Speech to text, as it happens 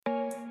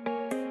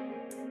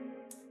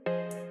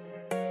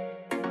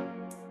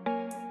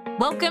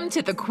Welcome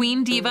to the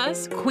Queen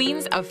Divas,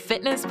 Queens of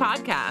Fitness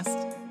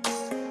podcast.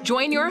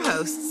 Join your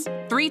hosts,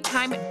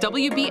 three-time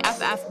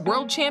WBFF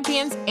world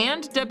champions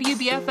and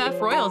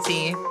WBFF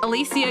royalty,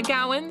 Alicia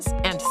Gowans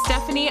and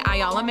Stephanie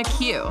Ayala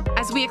McHugh,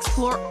 as we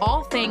explore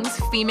all things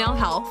female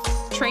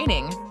health,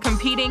 training,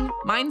 competing,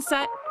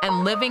 mindset,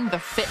 and living the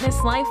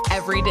fitness life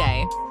every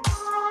day.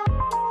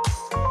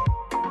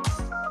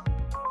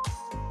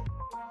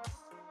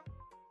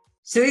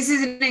 So this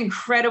is an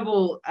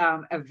incredible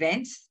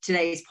event,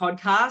 today's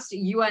podcast.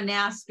 You are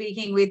now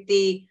speaking with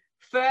the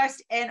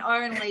first and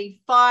only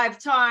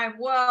five-time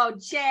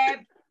world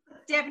champ,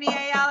 Stephanie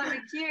Ayala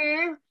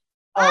McHugh.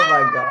 Oh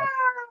my God.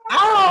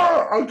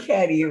 Oh, I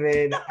can't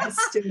even. I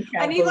still can't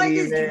I need like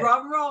this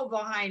drum roll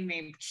behind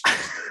me.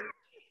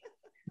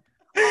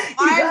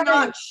 I'm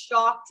not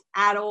shocked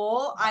at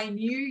all. I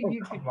knew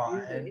you could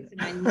do this,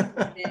 and I knew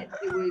that it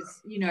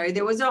was,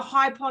 there was a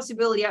high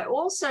possibility. I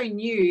also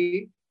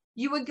knew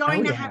you were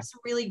going to have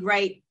some really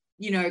great,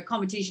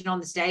 competition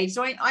on the stage.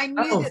 So I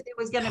knew that there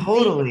was going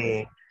to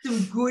be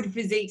some good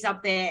physiques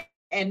up there.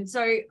 And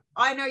so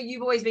I know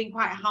you've always been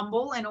quite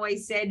humble and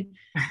always said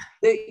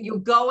that you're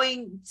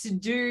going to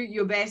do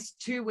your best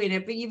to win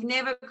it, but you've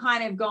never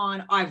kind of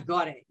gone, I've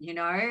got it,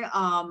 No,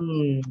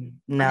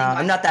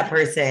 I'm not that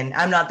person.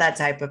 I'm not that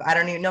type of, I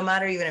don't even, no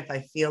matter even if I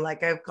feel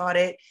like I've got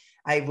it,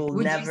 I will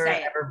never,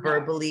 ever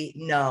verbally,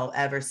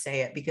 ever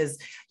say it because,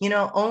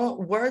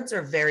 words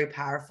are very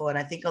powerful. And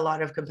I think a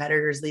lot of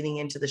competitors leading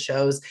into the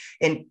shows,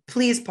 and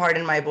please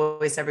pardon my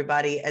voice,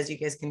 everybody, as you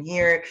guys can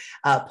hear,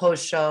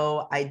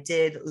 post-show, I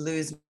did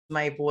lose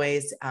my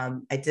voice.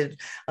 I did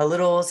a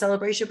little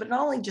celebration, but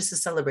not only just the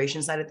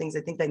celebration side of things.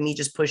 I think that me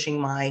just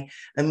pushing my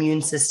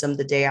immune system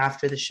the day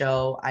after the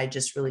show, I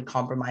just really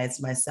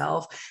compromised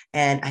myself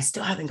and I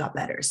still haven't got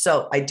better.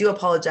 So I do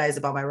apologize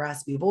about my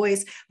raspy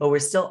voice, but we're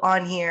still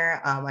on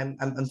here.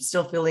 I'm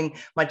still feeling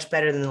much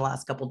better than the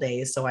last couple of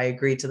days. So I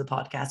agreed to the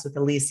podcast with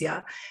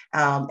Alicia.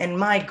 And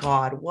my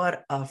God,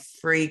 what a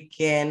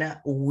freaking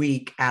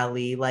week,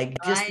 Ali, like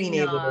just being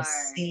able to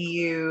see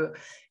you.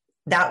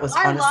 That was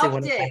honestly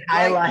one of my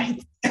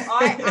highlights.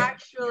 I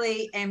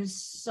actually am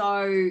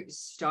so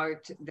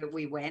stoked that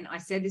we went. I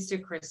said this to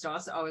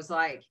Christos. I was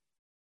like,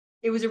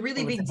 it was a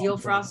really big deal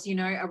for us,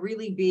 a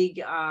really big,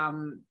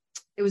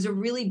 it was a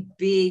really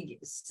big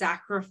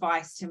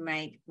sacrifice to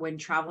make when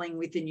traveling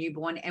with the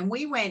newborn. And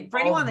we went, for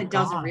anyone that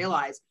doesn't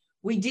realize,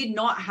 we did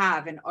not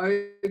have an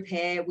au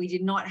pair. We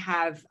did not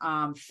have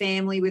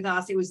family with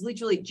us. It was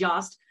literally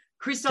just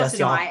Christos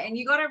and I, and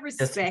you got to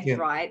respect,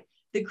 right?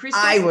 The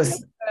Christos I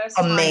was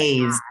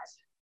amazed.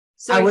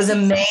 So I was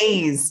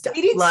amazed.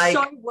 He did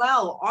so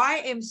well. I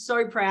am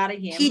so proud of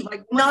him. He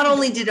not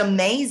only did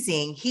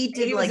amazing, he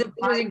did he went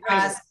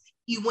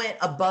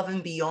above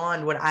and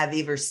beyond what I've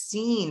ever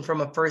seen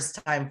from a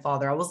first-time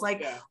father. I was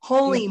like,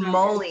 holy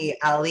moly,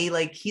 Ali,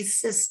 like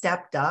he's just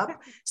stepped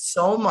up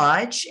so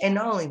much. And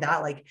not only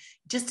that, like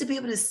just to be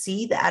able to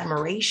see the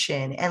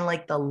admiration and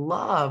like the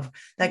love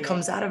that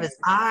comes out of his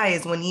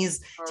eyes when he's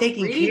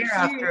taking care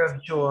after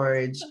of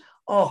George.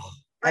 Oh,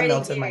 I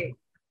melted my.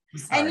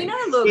 And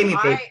look,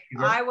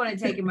 I want to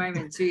take a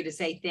moment too to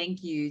say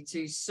thank you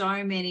to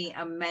so many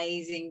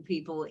amazing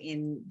people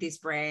in this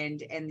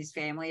brand and this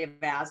family of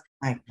ours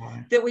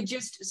that were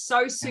just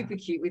so super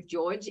cute with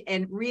George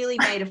and really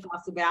made a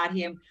fuss about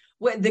him.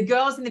 The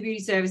girls in the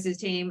beauty services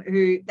team,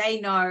 who they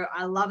know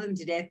I love them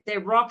to death. They're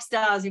rock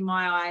stars in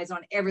my eyes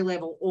on every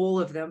level, all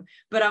of them.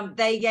 But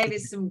they gave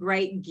us some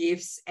great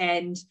gifts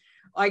and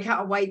I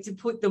can't wait to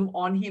put them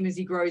on him as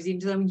he grows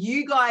into them.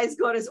 You guys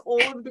got us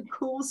all of the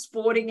cool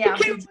sporting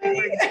outfits. They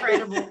were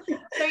incredible.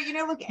 So,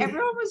 look,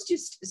 everyone was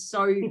just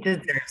so... He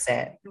deserves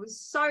it. It was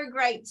so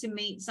great to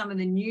meet some of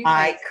the new...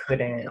 I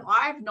couldn't.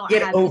 I've not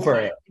get had over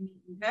it in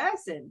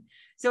person.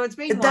 So it's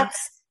been...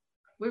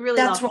 We really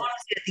that's what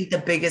I think the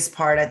biggest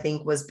part, I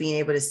think, was being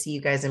able to see you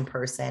guys in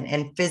person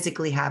and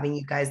physically having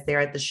you guys there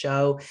at the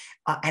show.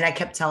 And I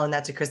kept telling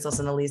that to Christos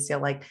and Alicia,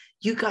 like,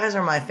 you guys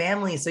are my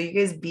family. So you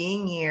guys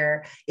being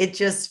here, it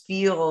just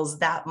feels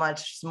that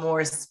much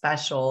more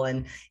special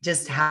and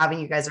just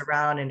having you guys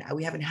around. And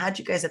we haven't had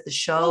you guys at the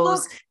shows. Well,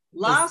 look,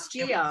 last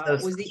year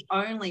was the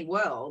only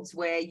Worlds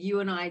where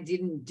you and I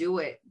didn't do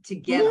it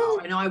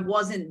together and I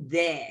wasn't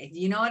there.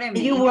 You know what I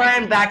mean? You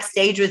weren't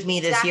backstage with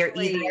me this year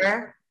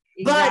either.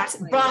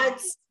 Exactly.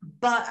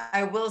 But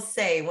I will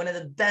say one of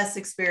the best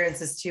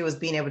experiences too was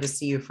being able to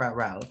see you front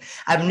row.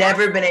 I've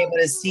never been able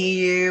to see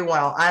you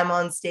while I'm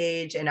on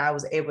stage, and I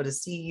was able to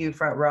see you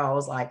front row. I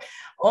was like,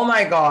 oh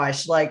my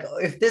gosh, like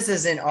if this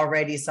isn't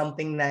already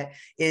something that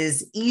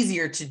is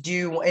easier to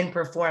do in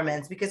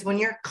performance, because when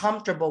you're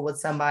comfortable with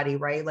somebody,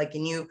 right? Like,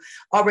 and you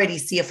already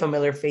see a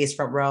familiar face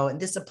front row, and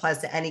this applies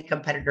to any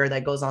competitor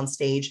that goes on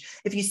stage.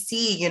 If you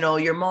see,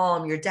 your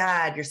mom, your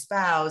dad, your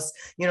spouse,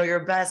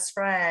 your best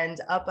friend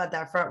up at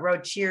that front row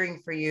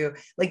cheering for you,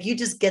 like you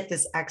just get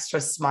this extra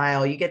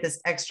smile, you get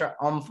this extra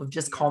oomph of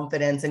just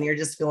confidence, and you're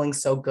just feeling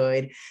so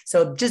good.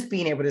 So just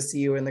being able to see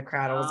you in the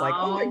crowd, I was like,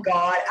 oh my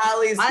God,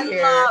 Ali's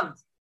here.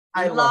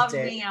 I loved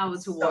being able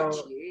to watch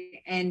you.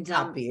 And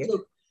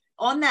look,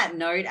 on that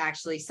note,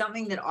 actually,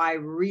 something that I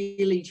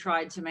really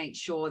tried to make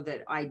sure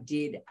that I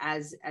did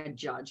as a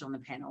judge on the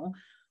panel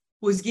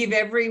was give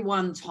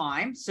everyone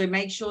time. So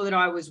make sure that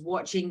I was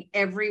watching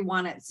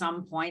everyone at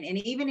some point. And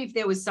even if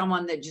there was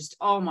someone that just,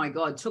 oh my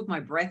God, took my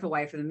breath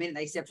away from the minute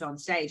they stepped on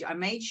stage, I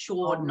made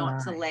sure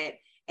not to let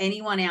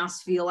anyone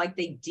else feel like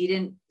they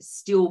didn't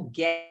still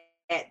get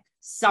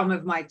some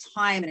of my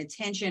time and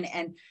attention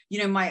and, you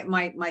know,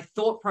 my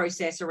thought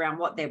process around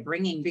what they're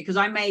bringing, because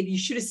you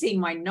should have seen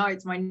my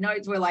notes. My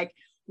notes were like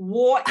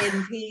War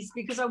and Peace,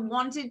 because I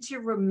wanted to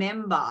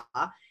remember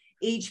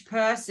each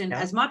person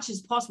as much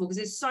as possible, because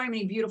there's so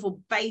many beautiful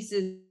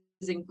faces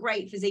and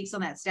great physiques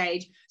on that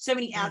stage, so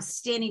many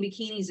outstanding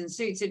bikinis and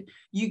suits, and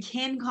you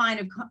can kind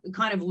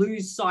of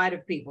lose sight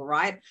of people,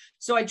 right?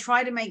 So I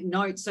try to make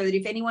notes so that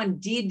if anyone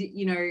did,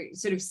 you know,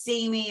 sort of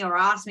see me or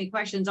ask me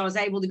questions, I was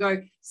able to go,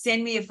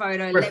 send me a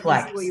photo, let me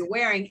see what you're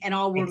wearing, and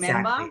I'll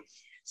remember. Exactly.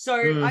 So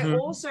I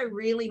also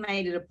really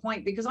made it a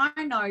point, because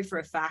I know for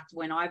a fact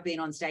when I've been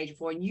on stage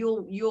before, and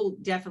you'll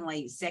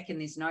definitely second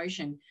this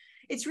notion,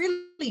 it's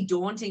really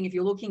daunting if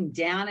you're looking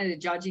down at a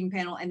judging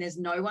panel and there's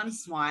no one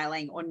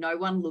smiling or no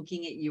one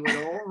looking at you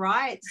at all,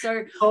 right?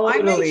 So I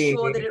make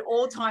sure that at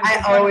all times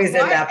I always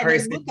am that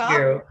person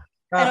too.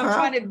 And I'm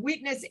trying to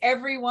witness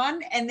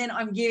everyone, and then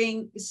I'm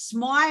giving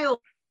smiles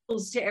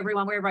to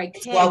everyone wherever I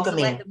can to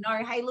let them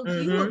know, hey, look,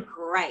 you look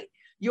great.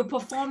 You're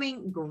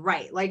performing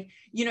great. Like,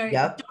 you know,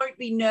 don't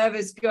be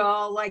nervous,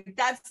 girl. Like,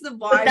 that's the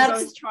vibe I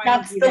was trying to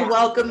get. That's the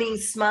welcoming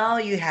smile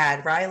you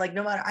had, right? Like,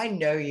 no matter, I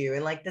know you.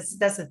 And like, that's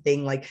the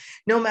thing. Like,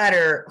 no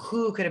matter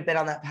who could have been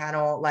on that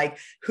panel, like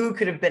who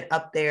could have been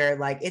up there,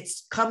 like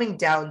it's coming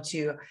down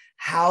to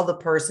how the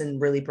person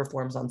really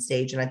performs on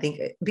stage. And I think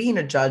being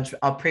a judge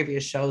on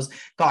previous shows,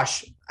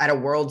 gosh, at a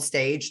world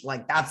stage,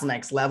 like that's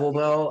next level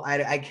though.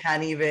 I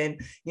can't even,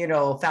 you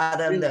know,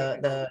 fathom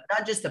the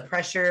not just the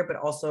pressure, but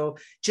also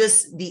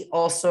just the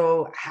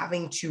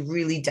having to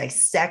really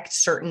dissect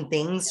certain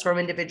things from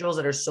individuals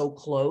that are so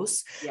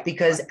close,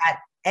 because at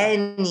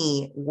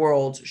any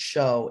world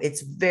show,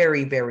 it's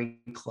very, very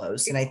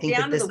close. And I think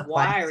down that this to the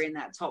wire in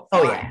that top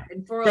 5.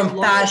 And for from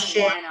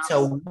fashion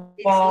to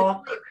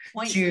walk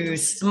to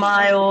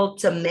smile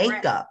to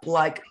makeup,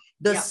 like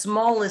the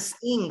smallest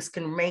things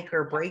can make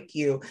or break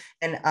you.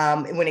 And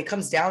when it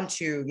comes down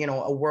to, you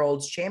know, a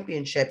world's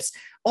championships,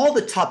 all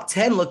the top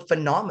 10 look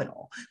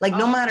phenomenal. Like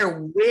no matter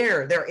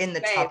where they're in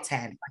the top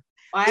 10.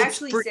 I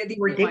actually said this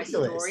in my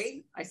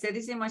story. I said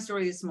this in my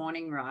story this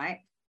morning,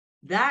 right?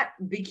 That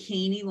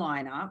bikini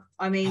lineup,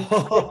 I mean,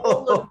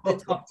 all of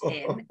the top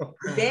 10,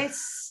 they're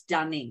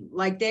stunning.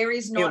 Like there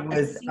is not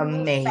a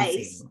single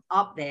face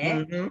up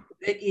there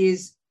that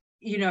is,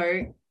 you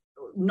know,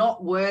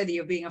 not worthy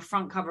of being a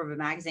front cover of a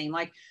magazine.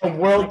 Like a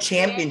world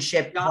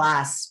championship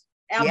class.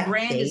 Our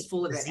brand is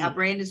full of it. Our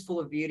brand is full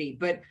of beauty.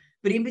 But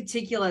in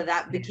particular,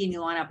 that bikini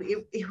lineup,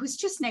 it was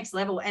just next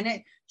level. And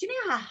do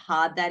you know how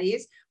hard that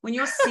is when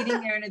you're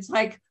sitting there and it's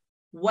like,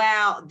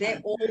 wow, they're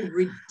all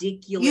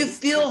ridiculous. You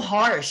feel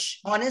harsh.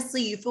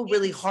 Honestly, you feel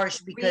really harsh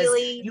because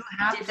really you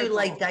have to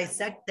like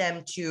dissect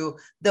them to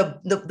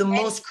the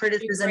most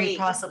criticism you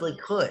possibly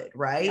could,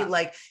 right? Yeah.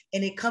 Like,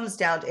 and it comes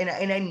down to,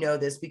 and I know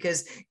this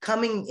because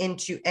coming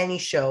into any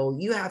show,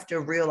 you have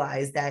to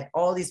realize that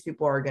all these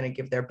people are going to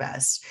give their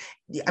best.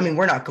 I mean,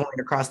 we're not going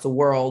across the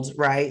world,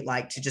 right?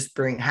 Like to just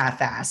bring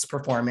half-ass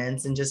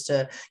performance and just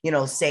to, you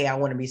know, say, I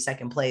want to be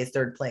second place,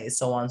 third place,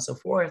 so on and so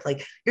forth.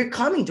 Like you're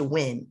coming to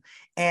win.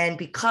 And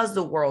because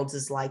the world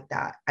is like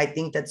that, I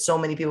think that so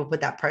many people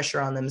put that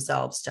pressure on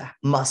themselves to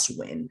must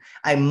win.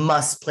 I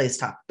must place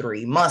top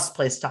 3, must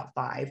place top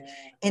 5.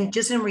 And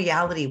just in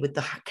reality, with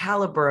the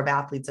caliber of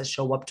athletes that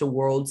show up to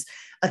worlds,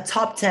 a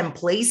top 10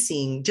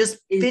 placing just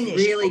finish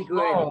really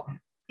good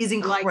is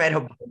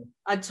incredible.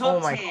 Like a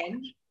top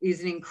 10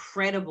 is an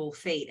incredible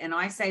feat. And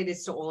I say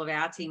this to all of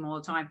our team all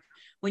the time.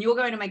 When you're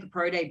going to make a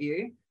pro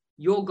debut,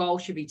 your goal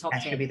should be top 10.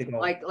 That should be the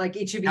goal. Like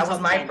it should be top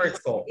 10. That was my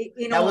first goal.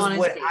 That was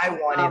what I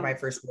wanted in my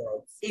first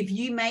world. If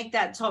you make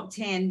that top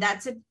 10,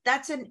 that's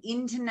an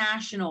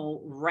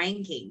international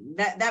ranking.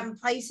 That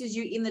places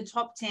you in the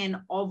top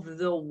 10 of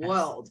the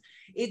world.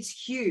 It's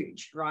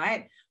huge,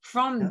 right?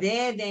 From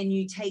there, then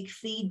you take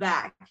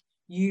feedback.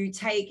 You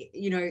take,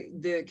 you know,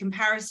 the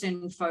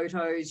comparison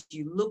photos,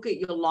 you look at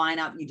your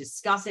lineup, you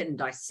discuss it and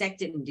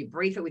dissect it and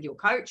debrief it with your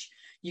coach.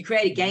 You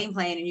create a game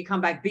plan and you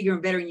come back bigger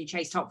and better and you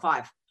chase top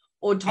 5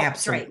 or top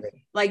 3.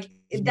 Like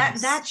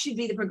that should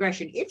be the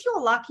progression. If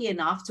you're lucky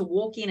enough to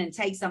walk in and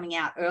take something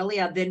out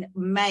earlier, then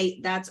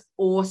mate, that's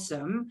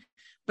awesome.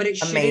 But it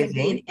shouldn't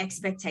be an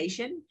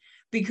expectation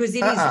because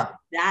it is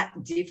that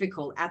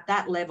difficult at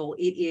that level.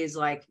 It is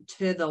like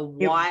to the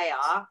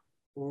wire,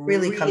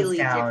 really comes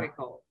down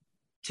difficult.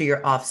 To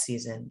your off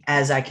season,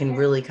 as I can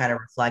really kind of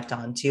reflect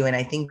on too. And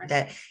I think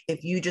that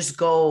if you just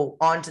go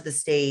onto the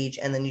stage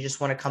and then you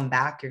just want to come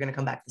back, you're going to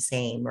come back the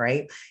same,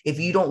 right? If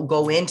you don't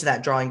go into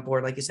that drawing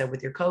board, like you said,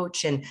 with your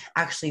coach and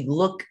actually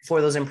look for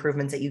those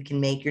improvements that you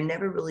can make, you're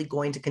never really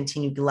going to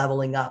continue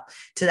leveling up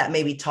to that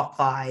maybe top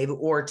 5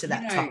 or to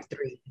that top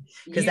 3,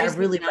 because that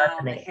really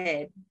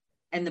resonates.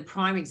 And the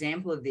prime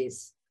example of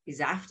this,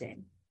 is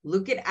Afton.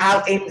 Look at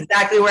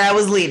exactly where I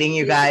was leading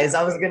you guys.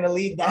 I was going to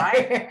lead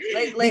that.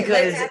 Right?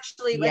 Let's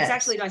actually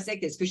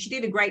dissect this, because she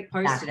did a great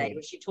post today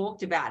where she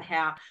talked about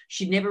how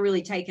she'd never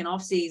really taken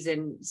off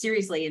season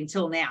seriously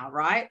until now,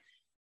 right?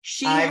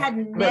 She had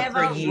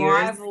never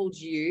rivaled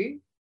you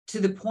to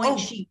the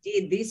point she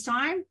did this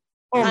time.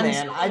 Oh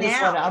man,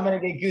 I'm going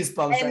to get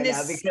goosebumps right now. And the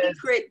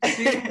secret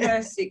to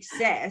her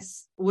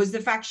success was the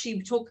fact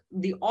she took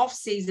the off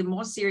season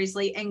more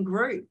seriously and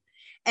grew.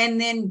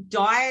 And then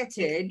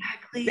dieted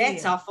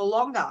better for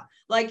longer.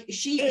 Like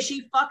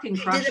she fucking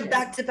crushed did a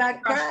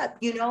back-to-back prep,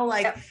 you know,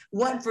 like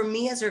one for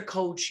me as her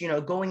coach, you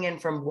know, going in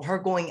from her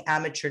going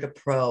amateur to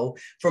pro,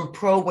 from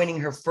pro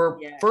winning her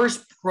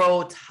first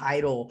pro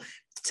title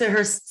to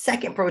her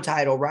second pro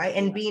title, right?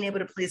 And being able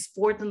to place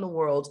fourth in the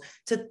world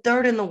to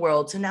third in the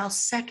world to now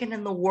second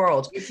in the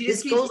world.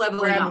 This goes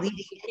leveling up.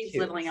 Keeps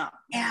leveling up.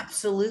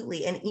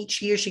 Absolutely. And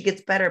each year she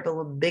gets better, but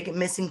the big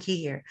missing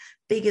key here,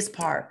 biggest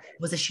part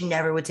was that she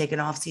never would take an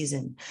off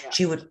season. Yeah.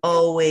 She would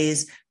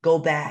always go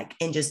back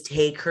and just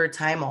take her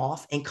time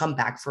off and come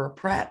back for a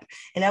prep.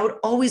 And I would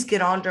always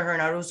get on to her,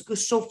 and I was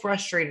so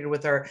frustrated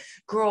with her.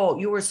 Girl,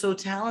 you were so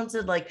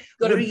talented. Like,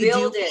 what are you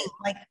doing?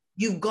 Like,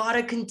 you've got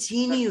to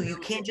continue. You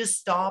can't just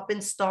stop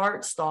and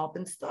start.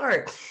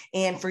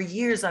 And for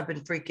years, I've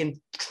been freaking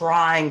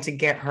trying to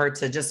get her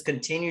to just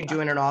continue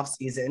doing an off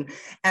season.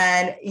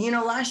 And, you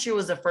know, last year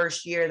was the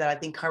first year that I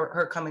think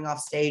her coming off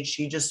stage,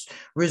 she just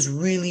was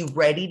really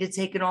ready to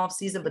take an off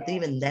season, but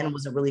even then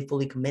wasn't really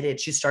fully committed.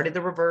 She started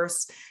the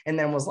reverse and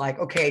then was like,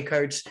 okay,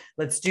 coach,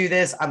 let's do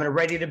this. I'm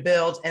ready to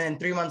build. And then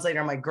 3 months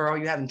later, I'm like, girl,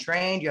 you haven't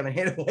trained. You haven't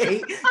hit a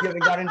weight. You haven't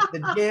got into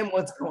the gym.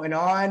 What's going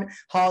on?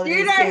 Holidays. Do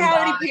you know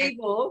how many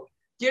people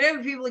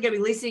are going to be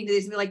listening to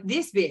this and be like,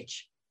 this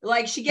bitch,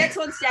 like she gets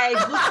on stage,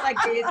 looks like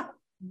this,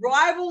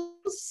 rivals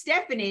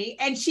Stephanie,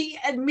 and she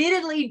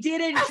admittedly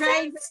didn't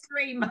train for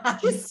 3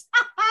 months.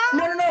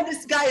 No,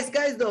 this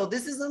guys though,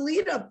 this is a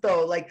lead up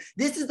though. Like,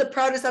 this is the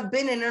proudest I've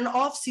been in an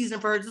off season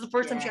for her. This is the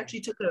first time she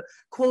actually took a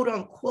quote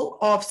unquote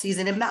off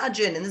season.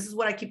 Imagine. And this is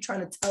what I keep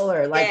trying to tell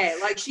her. Like,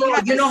 she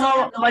you know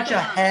how much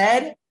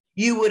ahead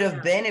you would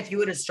have been if you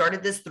would have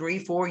started this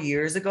 3-4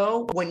 years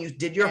ago when you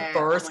did your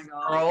first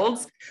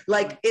worlds.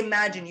 Like,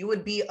 imagine you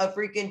would be a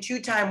freaking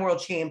 2-time world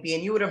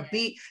champion. You would have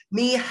beat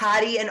me,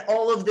 Hattie, and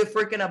all of the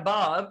freaking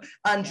above,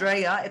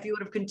 Andrea, if you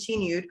would have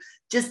continued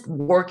just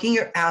working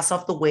your ass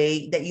off the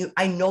way that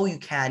I know you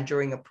can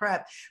during a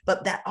prep.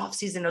 But that off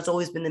season has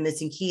always been the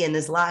missing key. And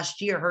this last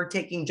year, her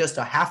taking just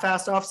a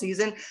half-assed off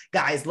season,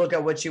 guys, look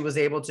at what she was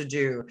able to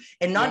do.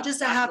 And not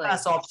just a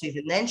half-assed off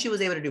season. Then she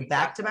was able to do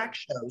back-to-back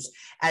shows.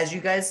 As you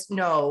guys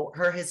know,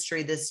 her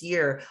history this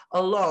year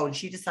alone,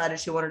 she decided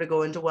she wanted to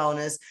go into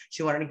wellness.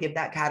 She wanted to give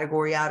that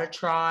category out a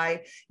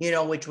try, you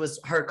know, which was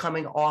her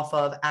coming off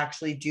of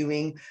actually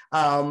doing,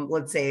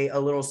 let's say, a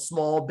little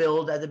small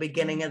build at the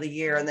beginning of the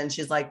year. And then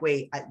she's like,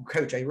 wait,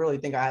 coach, I really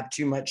think I have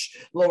too much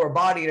lower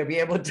body to be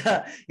able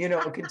to, you know,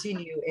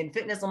 continue in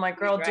fitness. I'm like,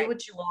 girl, do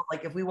what you want.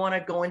 Like, if we want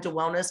to go into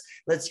wellness,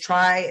 let's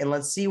try and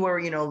let's see where,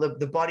 you know,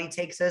 the body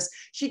takes us.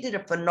 She did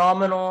a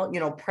phenomenal, you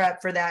know, prep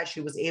for that.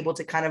 She was able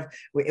to kind of,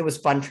 it was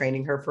fun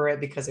training her for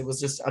it because it was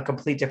just a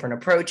complete different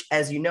approach,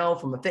 as you know,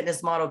 from a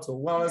fitness model to a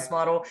wellness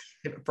model,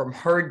 from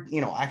her,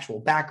 you know, actual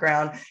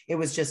background. It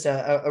was just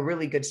a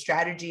really good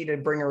strategy to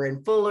bring her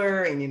in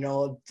fuller and, you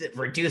know, to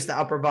reduce the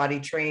upper body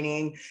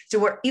training to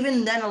where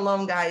even then alone,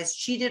 guys,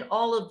 she did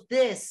all of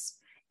this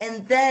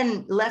and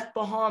then left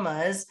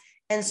Bahamas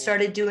and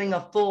started doing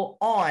a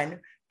full-on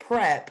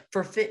prep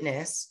for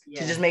fitness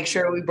to just make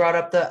sure we brought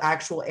up the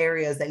actual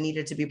areas that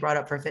needed to be brought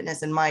up for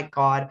fitness. And my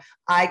God,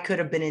 I could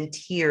have been in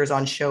tears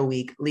on show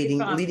week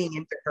leading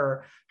into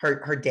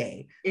her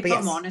day. If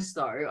I'm honest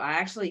though, I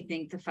actually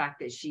think the fact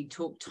that she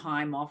took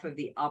time off of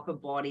the upper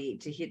body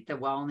to hit the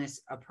wellness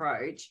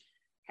approach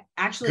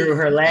actually grew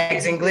her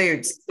legs and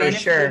glutes for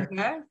sure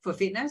for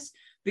fitness,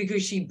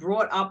 because she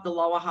brought up the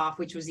lower half,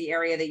 which was the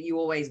area that you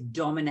always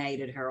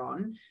dominated her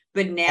on.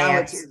 But now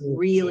it's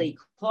really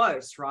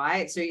close,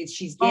 right? So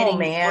she's getting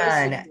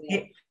closer.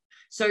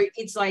 So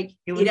it's like,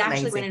 it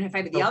actually went in her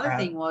favor. The other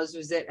thing was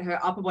that her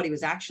upper body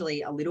was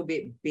actually a little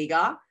bit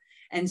bigger.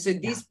 And so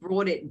this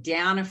brought it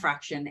down a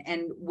fraction.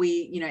 And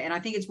we, you know, and I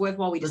think it's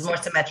worthwhile. It was more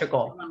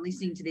symmetrical. Everyone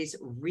listening to this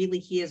really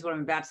hears what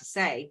I'm about to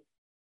say.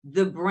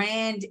 The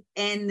brand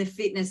and the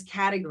fitness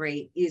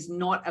category is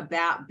not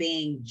about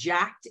being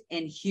jacked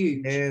and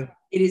huge. No.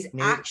 It is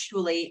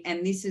actually,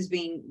 and this has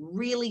been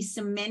really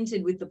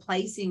cemented with the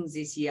placings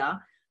this year,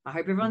 I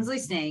hope everyone's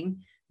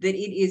listening, that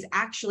it is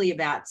actually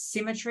about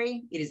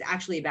symmetry. It is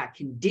actually about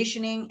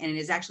conditioning, and it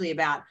is actually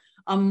about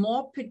a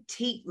more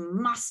petite,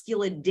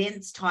 muscular,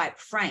 dense type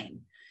frame.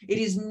 It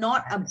is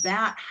not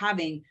about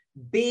having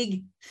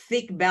big,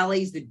 thick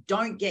bellies that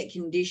don't get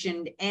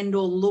conditioned and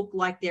or look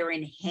like they're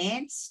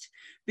enhanced,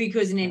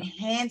 because an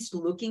enhanced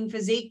looking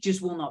physique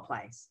just will not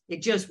place.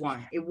 It just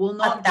won't. It will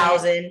not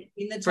get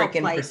in the top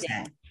place.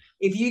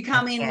 If you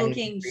come in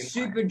looking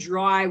super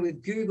dry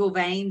with Google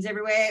veins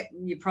everywhere,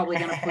 you're probably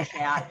going to push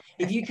out.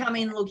 If you come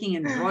in looking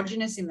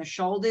androgynous in the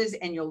shoulders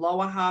and your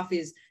lower half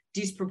is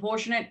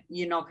disproportionate,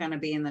 you're not going to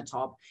be in the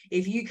top.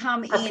 If you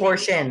come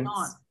proportions,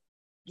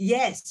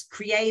 yes,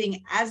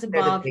 creating as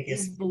above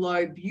is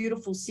below,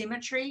 beautiful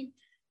symmetry,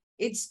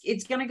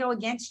 it's going to go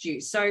against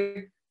you. So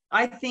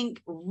I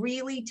think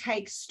really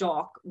take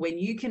stock when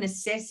you can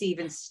assess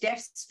even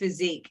Steph's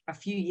physique a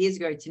few years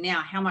ago to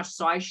now, how much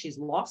size she's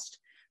lost.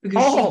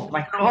 Because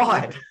my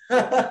God.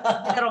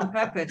 That on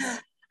purpose.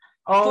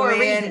 Oh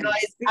man,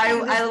 guys,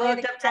 I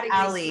looked up to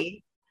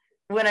Ali.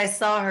 When I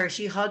saw her,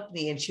 she hugged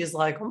me and she's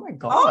like, "Oh my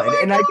God!"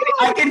 And I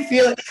can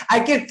feel it. I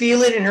can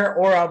feel it in her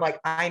aura. I'm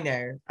like, I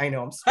know,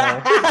 I'm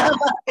small.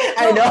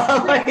 I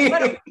know.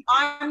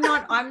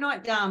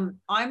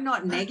 I'm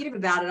not negative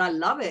about it. I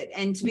love it.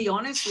 And to be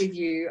honest with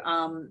you,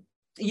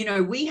 you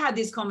know, we had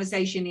this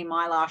conversation in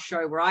my last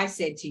show where I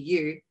said to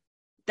you,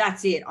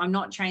 that's it. I'm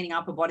not training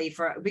upper body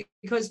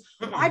because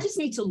I just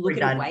need to look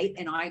at a weight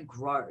and I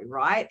grow,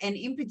 right? And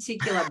in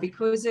particular,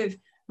 because of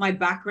my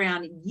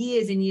background,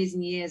 years and years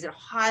and years at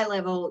high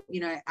level,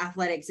 you know,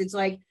 athletics, it's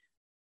like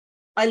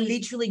I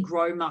literally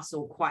grow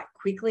muscle quite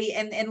quickly.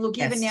 And look,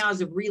 even now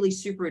as a really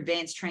super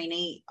advanced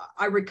trainee,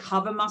 I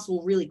recover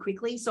muscle really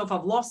quickly. So if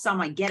I've lost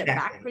some, I get it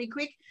back pretty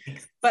quick.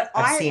 But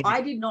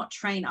I did not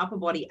train upper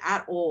body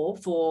at all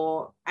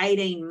for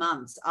 18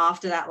 months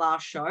after that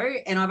last show.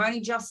 And I've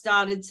only just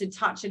started to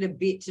touch it a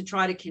bit to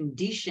try to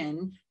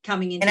condition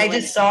coming into. And I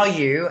just saw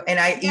you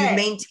and you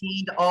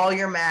maintained all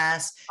your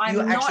mass.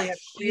 You actually have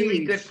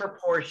really good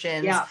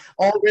proportions. Yeah.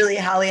 All really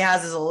Hallie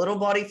has is a little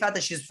body fat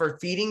that she's for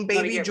feeding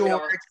baby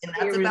George. And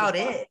that's about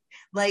it.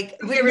 Like,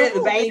 get rid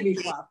of the baby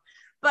fluff.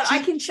 But I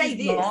can say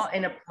this. Not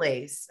in a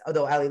place,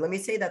 although Ali, let me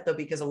say that though,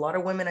 because a lot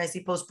of women I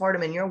see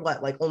postpartum and you're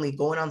like only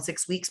going on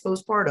 6 weeks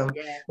postpartum.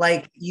 Yeah.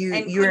 Like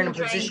you're in a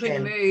position.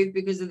 Couldn't move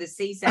because of the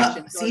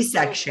C-section.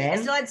 C-section. I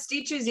still had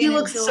stitches in. She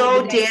looks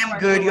so damn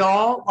good,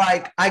 y'all.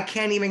 Like I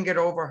can't even get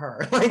over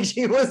her. Like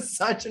she was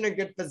such in a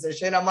good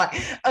position. I'm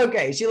like,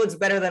 okay, she looks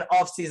better than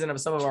off season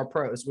of some of our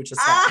pros, which is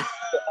fine.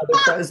 Other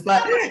pros,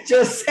 but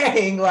just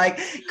saying, like,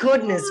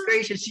 goodness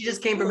gracious, she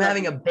just came from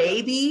having a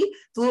baby,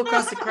 flew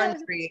across the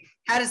country,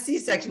 had a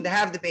C-section to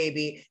have the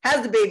baby,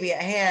 has the baby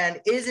at hand,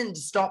 isn't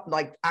stopped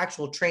like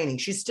actual training.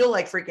 She's still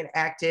like freaking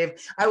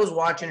active. I was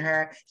watching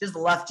her just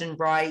left and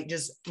right,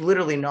 just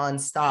literally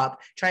nonstop,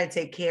 trying to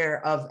take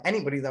care of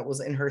anybody that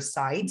was in her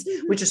sight,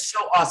 which is so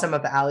awesome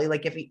of Ali.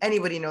 Like if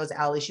anybody knows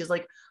Ali, she's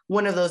like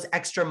one of those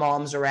extra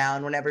moms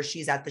around whenever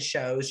she's at the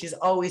shows. She's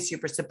always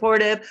super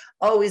supportive,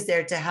 always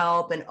there to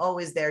help, and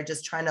always there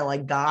just trying to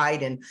like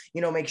guide and, you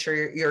know, make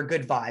sure you're a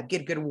good vibe,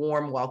 get good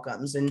warm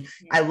welcomes. And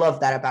I love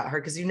that about her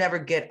because you never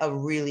get a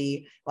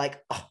really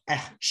like,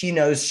 she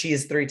knows she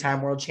is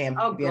 3-time world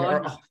champion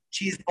or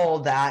she's all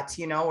that,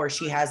 you know, or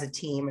she has a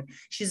team.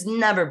 She's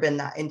never been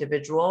that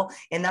individual.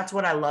 And that's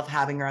what I love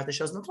having her at the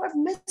shows. And that's why I've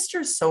missed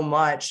her so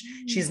much.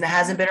 She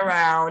hasn't been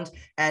around.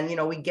 And, you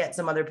know, we get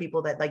some other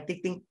people that like, they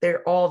think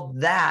they're all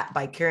that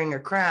by carrying a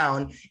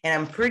crown. And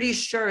I'm pretty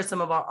sure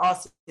some of our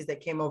Aussies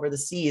that came over the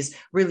seas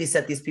really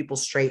set these people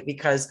straight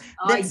because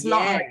that's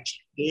not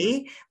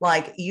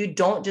like, you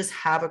don't just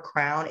have a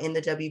crown in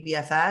the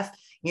WBFF.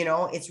 You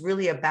know, it's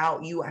really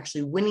about you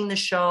actually winning the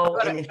show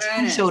and if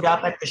you showed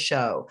up at the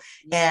show.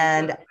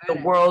 And the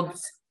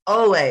world's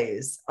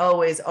always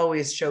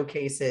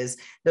showcases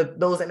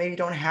those that maybe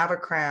don't have a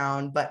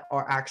crown, but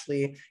are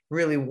actually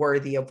really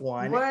worthy of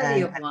one.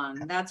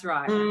 That's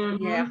right.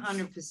 Yeah,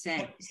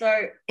 100%.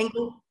 So,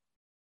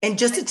 and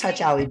just to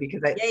touch Ali,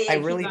 because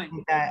I really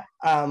think that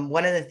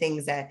one of the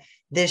things that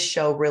this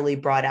show really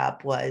brought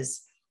up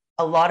was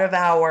a lot of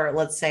our,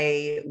 let's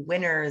say,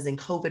 winners and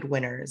COVID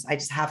winners. I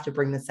just have to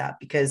bring this up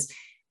because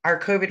our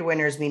COVID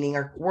winners, meaning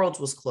our worlds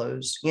was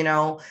closed, you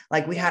know,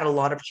 like we had a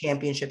lot of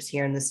championships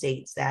here in the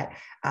States that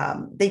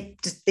they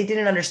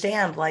didn't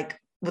understand, like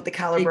with the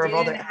caliber of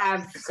all the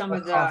have some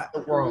of the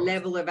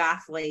level of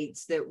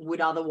athletes that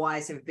would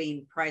otherwise have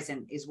been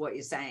present is what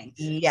you're saying.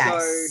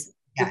 Yes.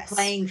 So the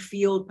playing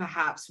field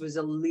perhaps was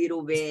a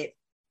little bit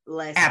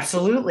less.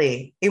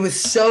 Absolutely. It was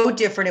so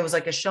different. It was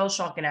like a shell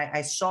shock. And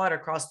I saw it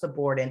across the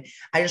board. And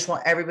I just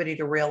want everybody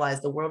to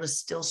realize the world is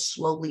still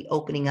slowly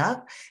opening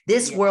up.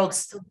 This world's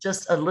still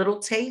just a little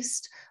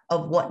taste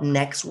of what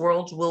next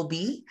worlds will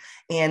be.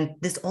 And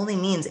this only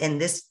means,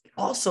 and this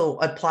also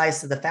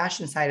applies to the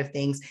fashion side of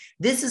things,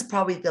 this is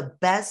probably the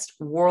best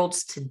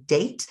worlds to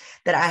date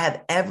that I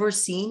have ever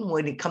seen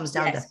when it comes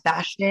down to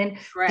fashion,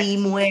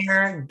 theme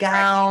wear,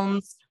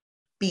 gowns,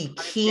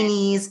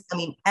 bikinis. I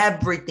mean,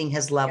 everything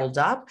has leveled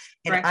up.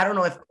 And I don't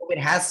know if COVID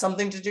has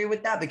something to do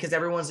with that because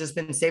everyone's just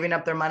been saving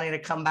up their money to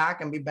come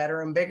back and be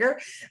better and bigger.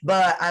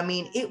 But I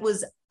mean, it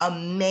was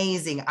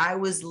amazing. I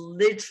was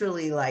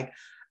literally like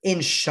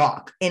in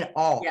shock, in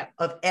awe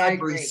of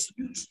every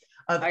suit,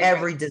 of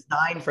every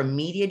design from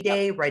media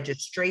day,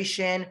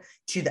 registration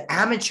to the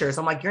amateurs.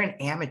 I'm like, you're an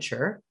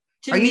amateur.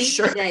 Are you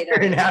sure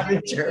you're an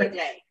amateur?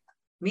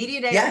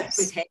 Media day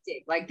was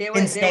hectic. Like there were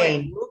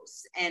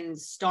looks and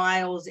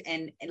styles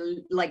and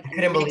like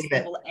next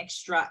level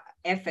extra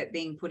effort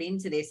being put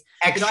into this.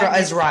 Extra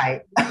is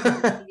right.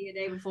 Media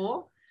day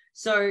before.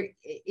 So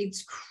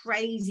it's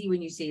crazy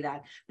when you see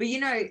that. But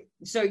you know,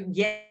 so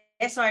yes,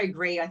 yes, I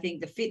agree. I think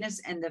the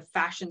fitness and the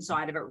fashion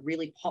side of it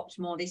really popped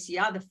more this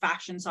year, the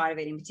fashion side of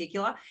it in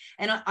particular.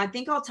 And I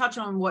think I'll touch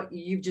on what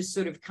you've just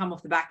sort of come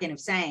off the back end of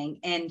saying.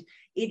 And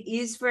it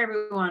is for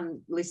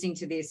everyone listening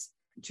to this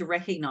to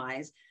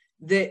recognize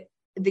that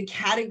the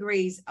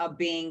categories are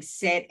being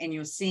set, and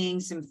you're seeing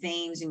some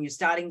themes, and you're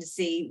starting to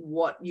see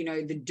what, you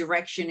know, the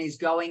direction is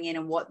going in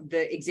and what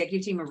the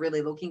executive team are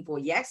really looking for.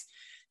 Yes,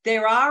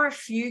 there are a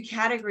few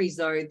categories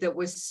though that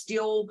were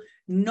still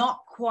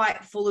not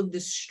quite full of the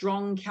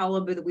strong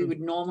caliber that we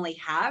would normally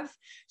have.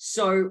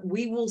 So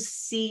we will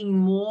see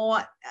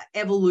more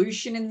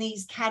evolution in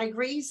these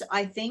categories,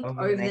 I think,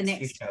 over the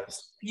next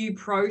few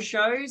pro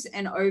shows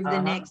and over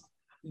the next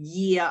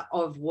year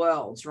of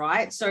worlds,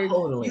 right? So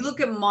you look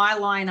at my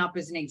lineup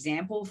as an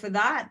example for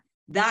that.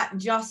 That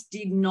just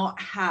did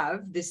not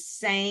have the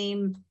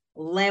same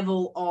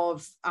level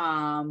of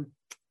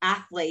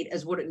athlete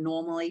as what it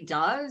normally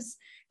does.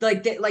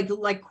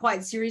 Like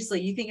quite seriously,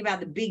 you think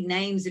about the big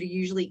names that are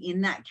usually in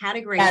that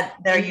category.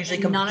 They're usually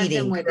competing. None of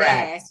them were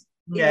correct.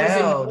 there.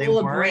 No, they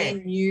weren't.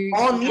 Brand new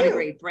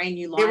category, brand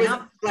new lineup. It was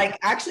like,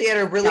 actually, had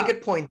a really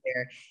good point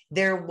there.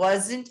 There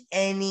wasn't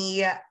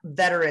any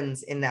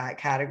veterans in that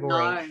category.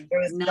 No, there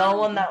was no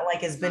one that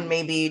like has been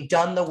maybe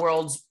done the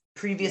world's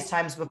previous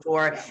times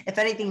before. If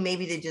anything,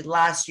 maybe they did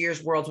last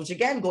year's worlds, which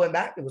again, going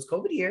back, it was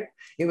COVID year.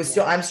 It was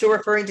still, I'm still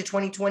referring to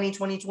 2020,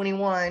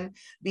 2021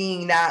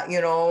 being that,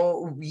 you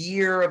know,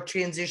 year of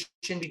transition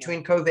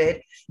between COVID,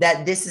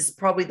 that this is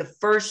probably the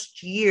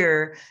first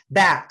year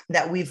back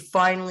that we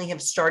finally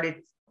have started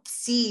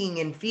seeing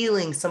and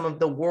feeling some of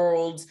the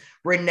world's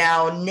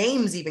renowned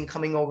names even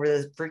coming over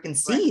the freaking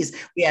seas.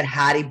 Right. We had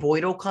Hattie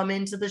Boydell come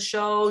into the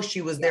show.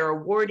 She was there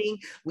awarding.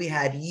 We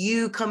had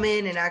you come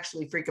in and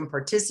actually freaking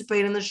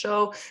participate in the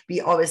show,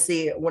 be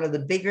obviously one of the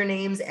bigger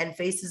names and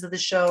faces of the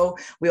show.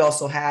 We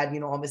also had, you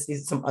know, obviously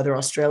some other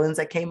Australians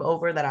that came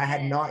over that I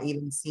had not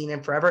even seen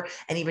in forever.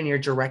 And even your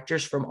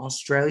directors from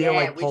Australia,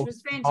 like which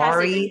was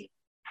fantastic.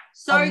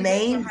 So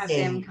amazing to have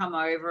them come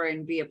over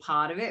and be a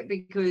part of it,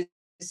 because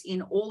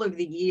in all of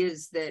the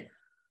years that,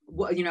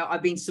 you know,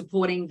 I've been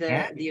supporting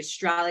the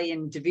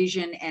Australian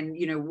division and,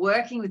 you know,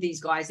 working with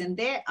these guys, and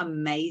they're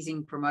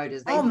amazing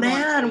promoters. They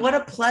what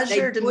a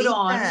pleasure to meet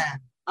them.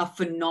 A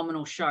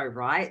phenomenal show,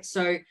 right?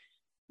 So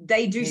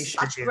they do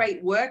such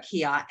great work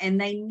here, and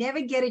they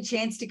never get a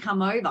chance to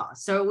come over.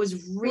 So it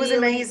was really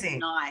amazing,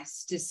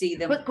 nice to see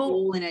them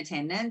all in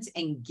attendance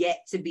and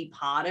get to be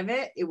part of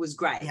it. It was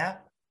great. Yeah.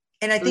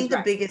 And I think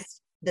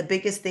the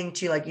biggest thing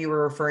too, like you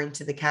were referring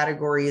to the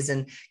categories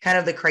and kind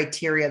of the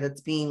criteria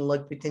that's being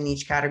looked within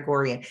each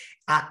category. And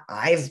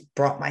I've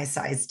brought my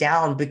size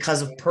down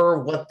because of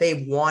what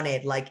they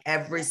wanted. Like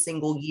every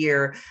single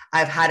year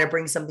I've had to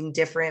bring something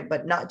different,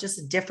 but not just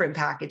a different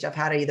package. I've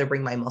had to either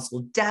bring my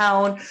muscle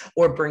down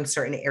or bring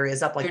certain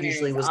areas up. Like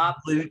usually was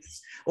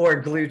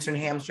glutes and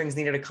hamstrings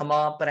needed to come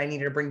up, but I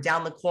needed to bring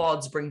down the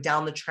quads, bring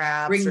down the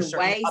traps, bring the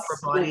waist, upper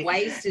body,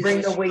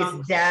 bring the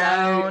waist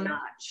down.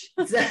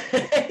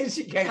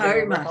 She can't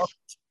go much.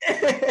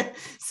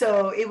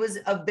 So it was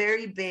a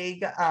very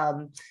big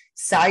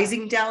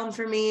sizing down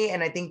for me.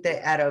 And I think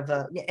that out of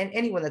and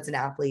anyone that's an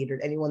athlete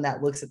or anyone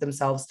that looks at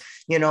themselves,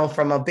 you know,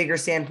 from a bigger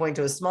standpoint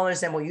to a smaller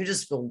standpoint, you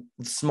just feel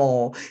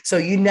small. So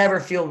you never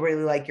feel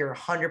really like your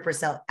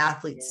 100%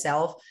 athlete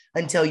self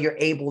until you're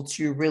able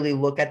to really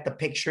look at the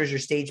pictures, your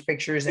stage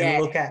pictures,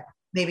 and look at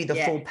maybe the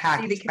full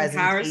package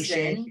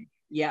presentation.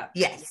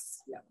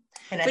 Yes.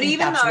 And but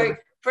even though,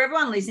 for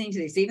everyone listening to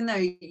this, even though,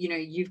 you know,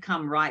 you've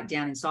come right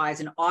down in size,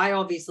 and I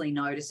obviously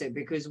notice it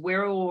because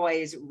we're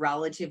always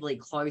relatively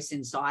close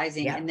in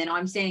sizing. And then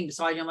I'm standing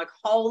beside you. I'm like,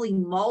 holy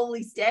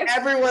moly, Steph.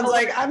 Everyone's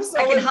like, I'm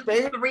so much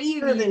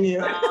bigger than you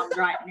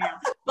right now.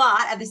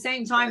 But at the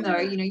same time, though,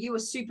 you know, you were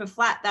super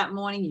flat that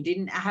morning. You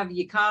didn't have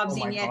your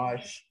carbs in yet.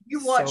 Gosh.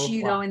 You watch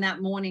though in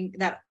that morning,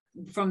 that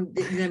from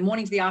the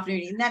morning to the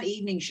afternoon, in that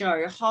evening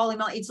show, holy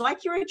moly, it's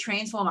like you're a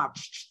transformer.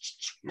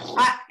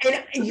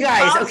 And you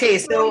guys, okay,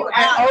 so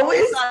I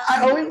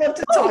always love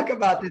to talk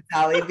about this,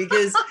 Ali,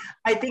 because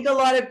I think a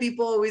lot of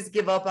people always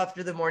give up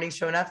after the morning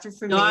show. And after,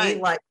 for me,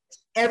 like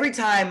every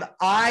time,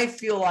 I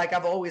feel like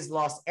I've always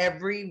lost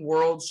every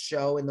world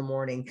show in the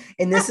morning.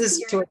 And this is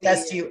to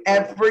attest to you,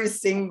 every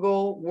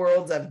single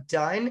worlds I've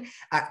done,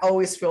 I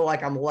always feel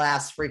like I'm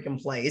last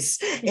freaking place.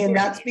 And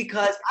that's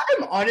because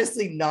I'm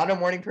honestly not a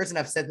morning person.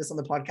 I've said this on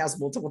the podcast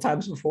multiple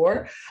times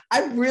before.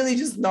 I'm really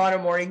just not a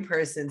morning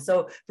person.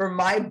 So for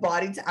my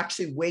body to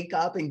actually wake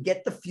up and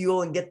get the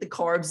fuel and get the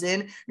carbs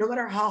in, no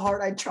matter how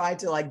hard I try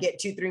to like get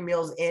 2-3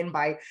 meals in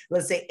by,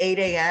 let's say 8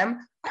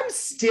 a.m., I'm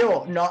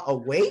still not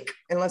awake.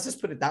 And let's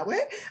just put it that way.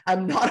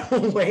 I'm not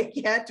awake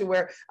yet to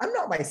where I'm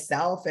not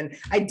myself. And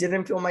I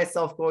didn't feel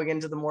myself going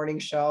into the morning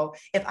show.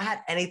 If I had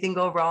anything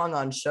go wrong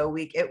on show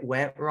week, it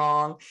went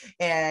wrong.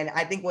 And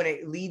I think when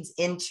it leads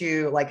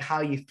into like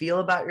how you feel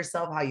about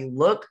yourself, how you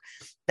look,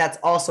 that's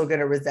also going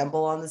to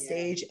resemble on the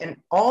stage. And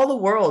all the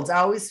worlds, I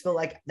always feel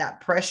like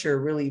that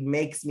pressure really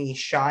makes me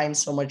shine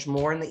so much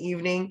more in the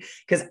evening,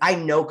 because I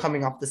know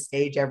coming off the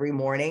stage every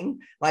morning,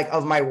 like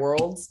of my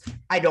worlds,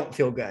 I don't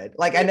feel good.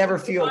 Like I never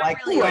feel like,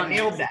 oh, I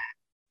nailed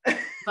that.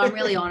 If I'm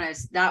really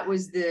honest, that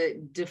was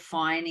the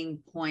defining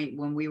point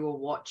when we were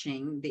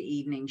watching the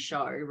evening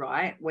show,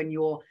 right? When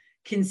you're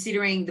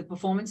considering the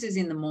performances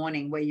in the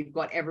morning where you've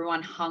got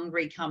everyone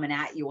hungry coming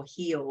at your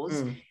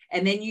heels,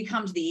 and then you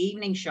come to the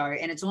evening show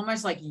and it's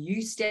almost like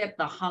you step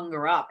the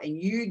hunger up and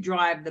you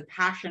drive the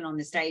passion on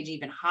the stage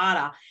even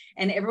harder,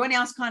 and everyone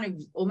else kind of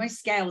almost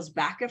scales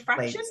back a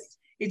fraction.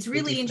 It's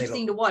really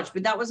interesting to watch.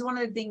 But that was one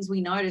of the things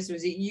we noticed,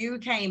 was that you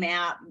came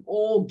out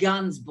all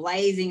guns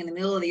blazing in the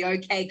middle of the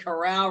OK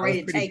Corral,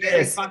 ready to take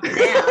every fucking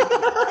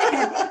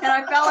out. And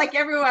I felt like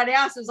everyone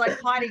else was like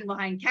hiding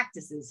behind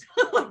cactuses.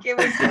 Like it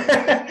was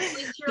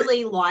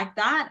literally like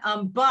that.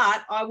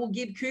 But I will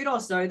give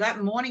kudos though,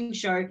 that morning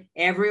show,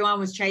 everyone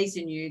was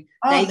chasing you.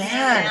 Oh, they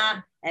came out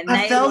and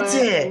I felt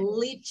it.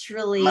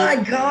 Literally. My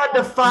God,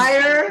 the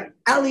fire.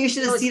 Ali, you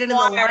should have seen it in the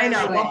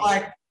lineup. I'm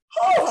like,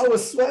 oh, I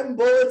was sweating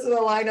bullets in the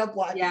lineup.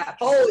 Like,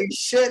 holy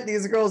shit,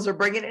 these girls are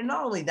bringing it. And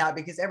not only that,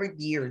 because every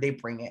year they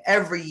bring it.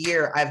 Every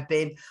year I've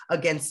been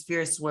against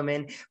fierce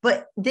women.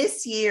 But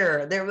this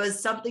year, there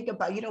was something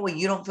about, you know, when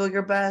you don't feel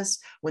your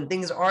best, when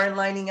things aren't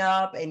lining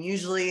up, and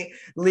usually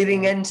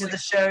leading into the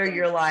show,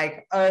 you're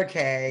like,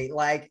 okay,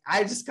 like,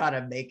 I just got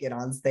to make it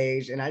on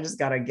stage and I just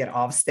got to get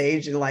off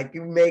stage and like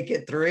make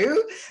it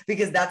through,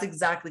 because that's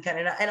exactly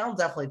kind of, and I'll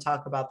definitely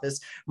talk about this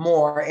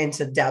more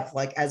into depth,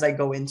 like as I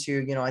go into,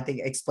 you know, I think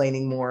explaining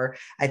more,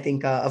 I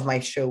think of my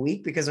show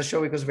week, because the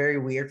show week was very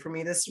weird for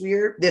me this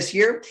year.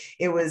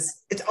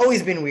 It's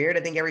always been weird.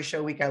 I think every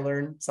show week I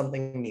learned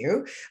something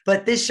new,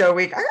 but this show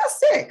week I got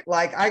sick.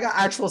 Like I got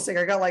actual sick.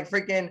 I got like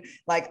freaking,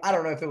 like, I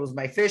don't know if it was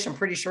my fish. I'm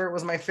pretty sure it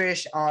was my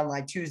fish. On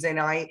like Tuesday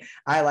night,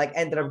 I like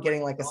ended up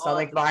getting like a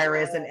stomach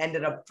virus and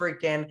ended up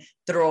freaking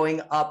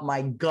throwing up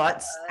my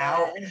guts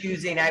out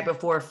Tuesday night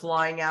before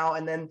flying out.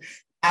 And then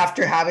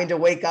after having to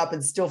wake up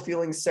and still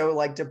feeling so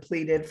like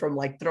depleted from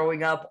like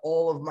throwing up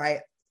all of my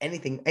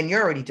anything, and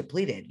you're already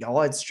depleted,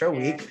 y'all. It's show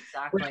week.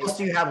 Exactly. What else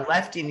do you have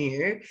left in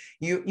you?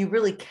 You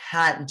really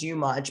can't do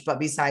much,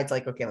 but besides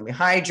like, okay, let me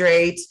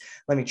hydrate,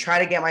 let me try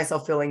to get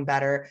myself feeling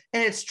better.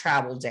 And it's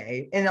travel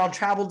day. And on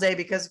travel day,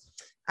 because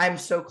I'm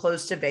so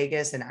close to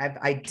Vegas and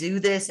I do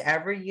this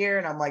every year,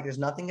 and I'm like, there's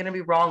nothing going to be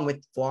wrong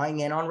with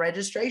flying in on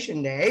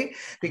registration day,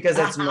 because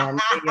that's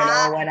normally, you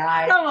know, when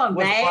I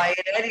was flying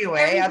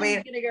anyway. I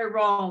mean, going to go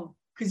wrong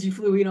because you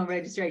flew in on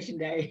registration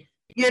day.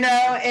 You know,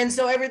 and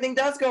so everything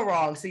does go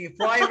wrong. So you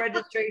fly on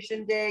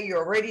registration day,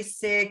 you're already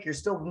sick, you're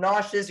still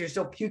nauseous, you're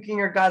still puking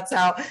your guts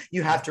out.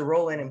 You have to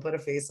roll in and put a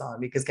face on,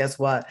 because guess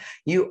what?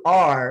 You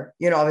are,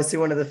 you know, obviously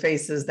one of the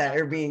faces that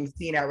are being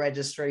seen at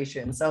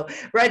registration. So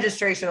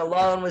registration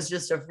alone was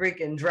just a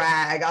freaking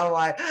drag. I'm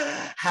like,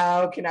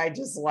 how can I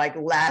just like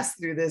last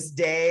through this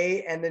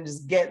day and then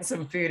just get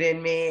some food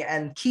in me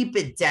and keep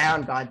it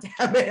down? God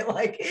damn it.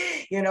 Like,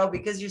 you know,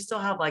 because you still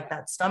have like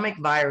that stomach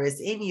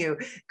virus in you.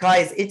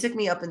 Guys, it took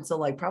me up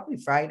until like probably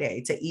Friday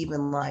to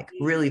even like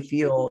really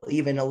feel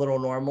even a little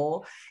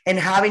normal, and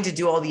having to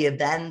do all the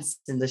events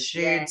and the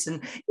shoots,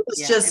 and it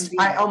was just,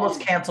 I almost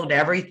canceled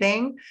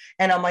everything.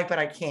 And I'm like, but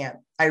I can't.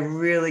 I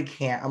really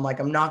can't. I'm like,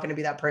 I'm not going to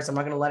be that person. I'm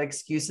not going to let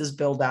excuses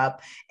build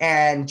up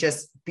and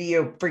just be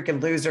a freaking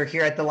loser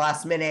here at the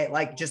last minute,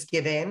 like just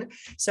give in.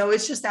 So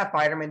it's just that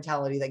fighter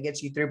mentality that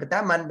gets you through. But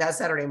that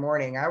Saturday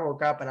morning, I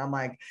woke up and I'm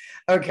like,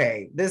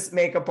 okay, this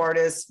makeup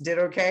artist did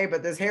okay,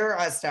 but this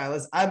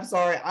hairstylist, I'm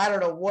sorry, I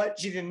don't know what,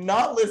 she did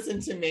not listen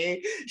to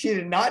me. She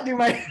did not do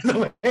my hair the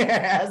way I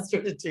asked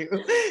her to do.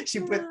 She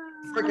put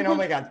freaking, oh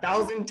my God,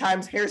 1,000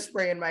 times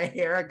hairspray in my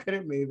hair. I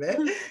couldn't move it.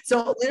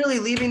 So literally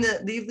leaving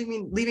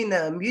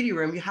the beauty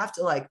room, you have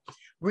to like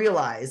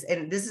realize,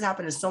 and this has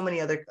happened to so many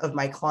other of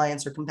my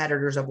clients or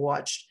competitors I've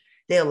watched,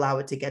 they allow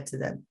it to get to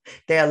them.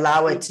 They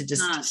allow it to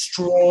just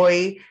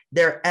destroy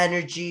their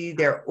energy,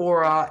 their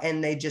aura,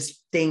 and they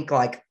just think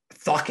like,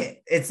 fuck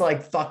it. It's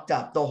like fucked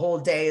up. The whole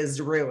day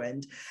is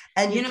ruined.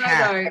 And you know,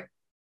 though,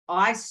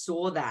 I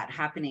saw that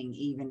happening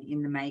even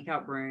in the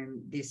makeup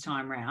room this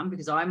time around,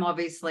 because I'm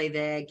obviously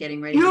there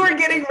getting ready. You were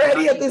getting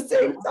ready at the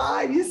same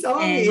time. You saw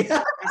me.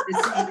 At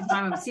the same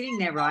time I'm sitting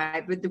there,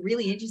 right? But the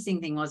really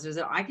interesting thing was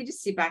that I could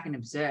just sit back and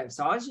observe.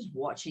 So I was just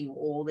watching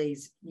all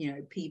these, you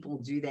know, people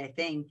do their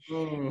thing.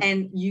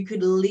 And you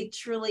could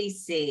literally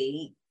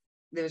see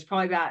there was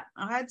probably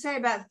I'd say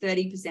about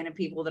 30% of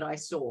people that I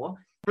saw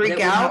freak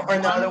out, or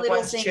the other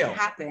ones chill.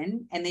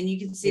 Happen, and then you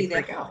can see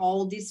their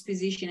whole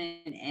disposition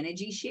and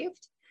energy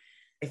shift.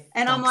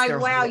 And I'm like,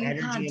 wow, you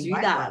can't do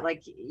that.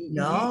 Like,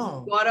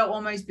 no, you gotta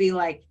almost be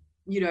like,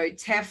 you know,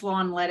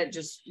 Teflon, let it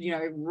just, you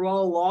know,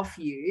 roll off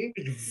you.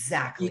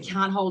 Exactly. You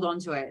can't hold on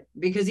to it,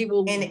 because it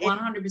will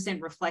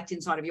 100% reflect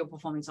inside of your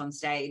performance on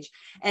stage.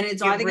 And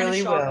it's either going to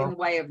show up in the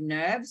way of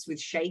nerves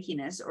with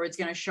shakiness, or it's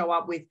going to show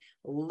up with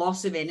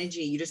loss of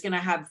energy. You're just going to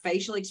have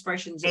facial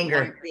expressions that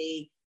won't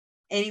be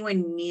anywhere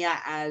near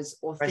as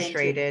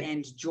authentic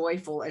and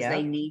joyful as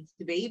they need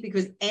to be,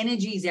 because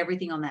energy is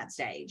everything on that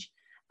stage.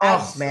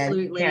 Oh man,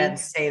 you can't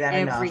say that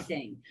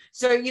everything enough.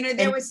 So, you know,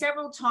 there were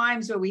several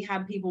times where we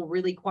had people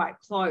really quite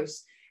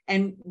close,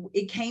 and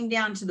it came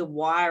down to the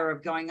wire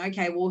of going,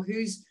 okay, well,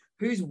 whose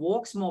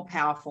walk's more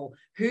powerful?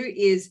 Who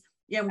is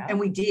Yeah, and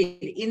we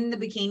did. In the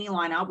bikini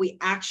lineup, we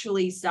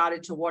actually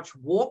started to watch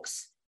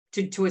walks,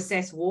 to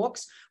assess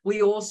walks.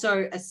 We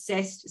also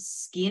assessed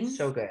skin.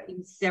 So good.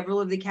 In several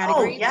of the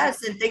categories. Oh,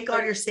 yes. And thank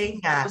God you're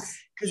saying that,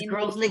 because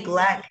girls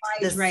neglect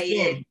the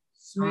skin.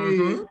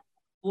 Smooth,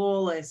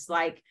 flawless,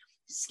 like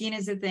skin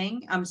is a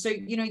thing. So,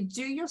 you know,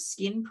 do your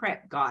skin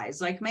prep,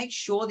 guys. Like, make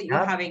sure that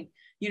you're having,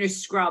 you know,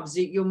 scrubs,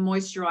 you're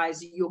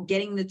moisturized, you're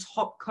getting the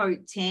top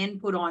coat tan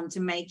put on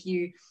to make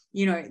you,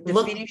 you know,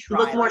 the finish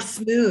right. Look more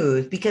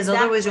smooth, because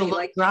otherwise you'll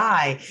look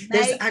dry.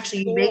 There's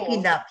actually, you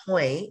making that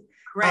point.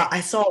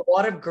 I saw a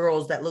lot of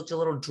girls that looked a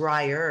little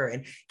drier,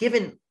 and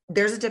given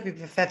there's a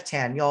WBFF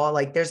tan, y'all,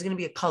 like there's going to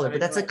be a color, but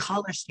that's a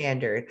color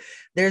standard.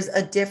 There's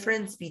a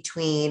difference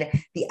between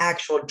the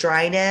actual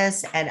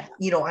dryness and,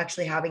 you know,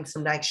 actually having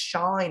some nice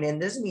shine.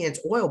 And this doesn't mean it's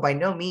oil, by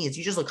no means.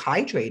 You just look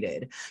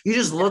hydrated. You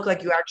just look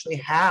like you actually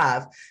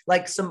have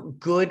like some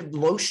good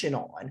lotion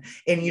on,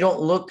 and you don't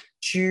look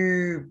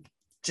too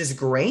just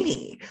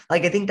grainy.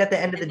 Like, I think that at the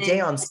end of the day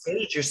on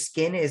stage, your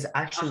skin is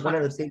actually 100%. One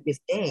of the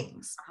biggest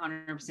things.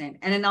 100%.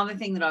 And another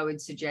thing that I would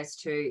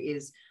suggest too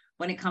is,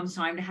 when it comes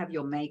time to have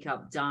your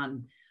makeup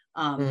done,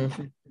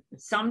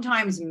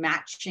 sometimes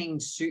matching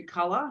suit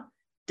color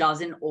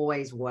doesn't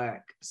always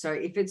work. So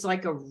if it's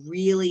like a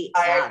really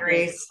I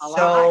agree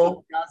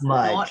so it does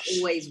much. Not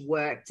always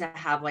work to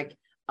have like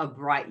a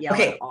bright yellow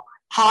eye.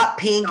 Hot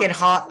pink and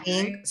hot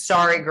pink.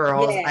 Sorry,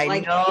 girls. I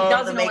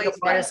know the makeup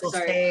artist will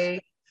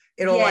say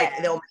they'll make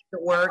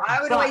it work.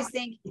 I would always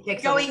think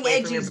going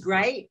edgy is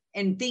great,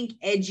 and think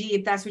edgy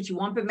if that's what you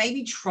want, but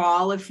maybe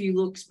trial a few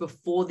looks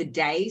before the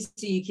day so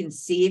you can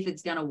see if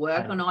it's going to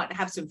work or not.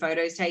 Have some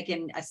photos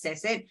taken,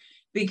 assess it,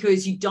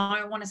 because you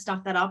don't want to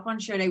stuff that up on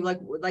show day.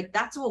 Like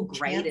that's all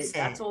graded,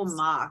 that's all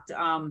marked.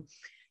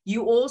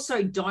 You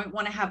also don't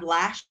want to have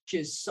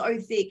lashes so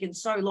thick and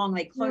so long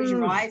they close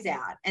your eyes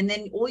out, and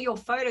then all your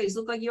photos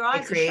look like your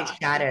eyes create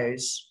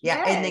shadows.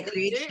 And they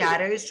create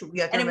shadows.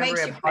 You have to remember we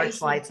have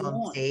harsh lights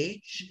on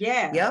stage.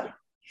 Yep.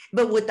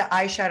 But with the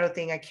eyeshadow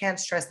thing, I can't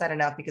stress that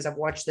enough, because I've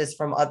watched this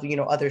from other, you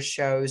know, other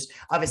shows.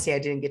 Obviously, I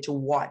didn't get to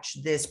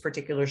watch this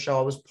particular show.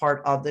 I was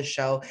part of the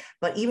show,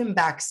 but even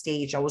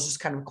backstage, I was just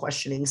kind of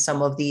questioning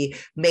some of the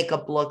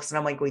makeup looks. And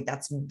I'm like, wait,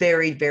 that's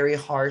very, very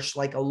harsh.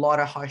 Like a lot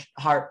of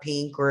heart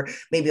pink, or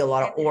maybe a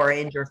lot of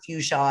orange or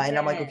fuchsia. And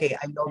I'm like, okay,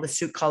 I know the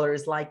suit color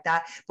is like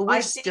that, but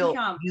we're still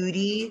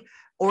beauty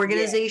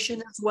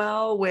organization as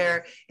well,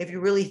 where if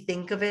you really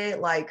think of it,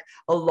 like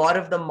a lot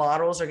of the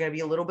models are going to be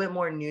a little bit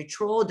more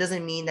neutral. It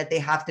doesn't mean that they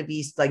have to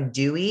be like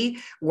dewy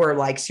or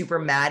like super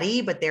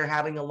matte, but they're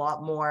having a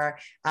lot more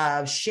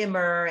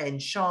shimmer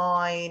and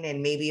shine,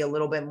 and maybe a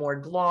little bit more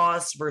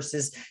gloss,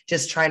 versus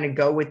just trying to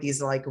go with these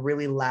like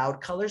really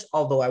loud colors.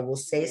 Although I will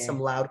say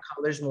some loud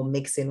colors will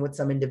mix in with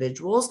some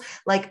individuals,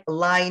 like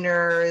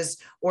liners,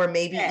 or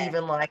maybe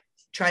even like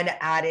trying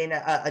to add in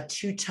a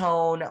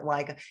two-tone,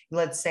 like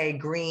let's say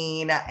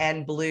green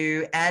and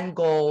blue and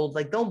gold,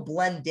 like they'll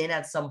blend in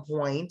at some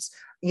point,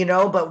 you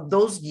know, but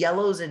those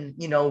yellows and,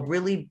 you know,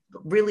 really,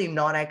 really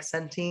not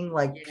accenting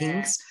like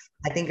pinks,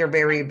 I think are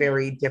very,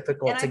 very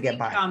difficult to get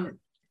by.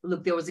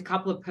 Look, there was a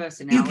couple of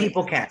personalities. Few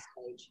people can.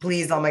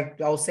 Please,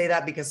 I'll say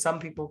that, because some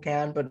people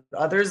can, but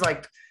others,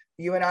 like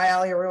you and I,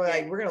 Ali, are really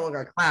like, we're gonna look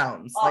like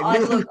clowns. I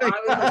would look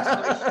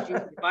so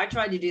stupid. If I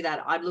tried to do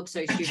that, I'd look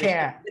so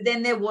stupid. But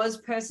then there was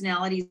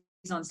personalities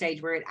on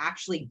stage where it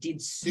actually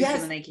did suit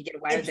them and they could get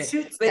away with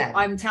it. But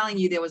I'm telling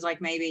you, there was like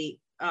maybe,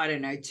 I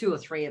don't know, 2 or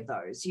 3 of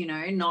those, you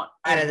know, not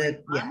out of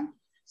it.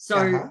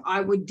 So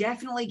I would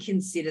definitely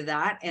consider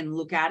that and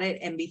look at it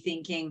and be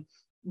thinking,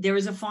 there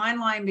is a fine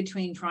line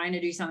between trying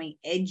to do something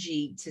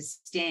edgy to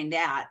stand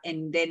out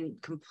and then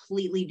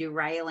completely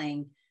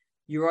derailing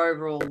your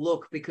overall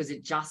look because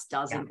it just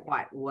doesn't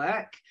quite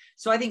work.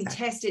 So I think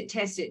test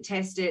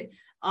it,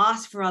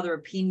 ask for other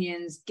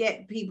opinions,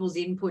 get people's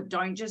input.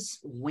 Don't just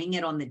wing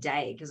it on the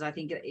day, because I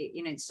think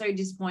it's so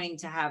disappointing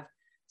to have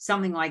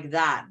something like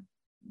that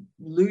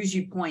lose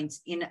you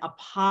points in a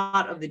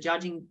part of the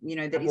judging,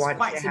 that is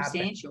quite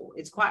substantial.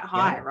 It's quite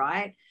high,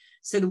 right?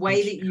 So the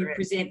way that you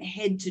present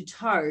head to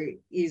toe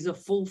is a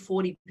full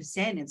 40%.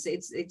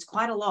 It's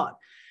quite a lot.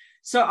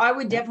 So I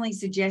would definitely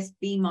suggest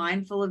be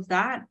mindful of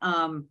that.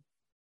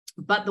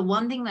 But the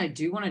one thing that I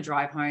do want to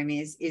drive home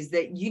is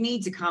that you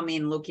need to come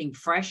in looking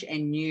fresh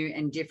and new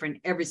and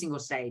different every single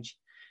stage.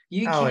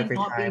 You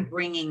cannot be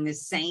bringing the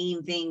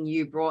same thing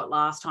you brought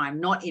last time,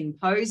 not in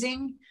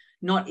posing,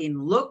 not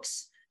in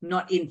looks,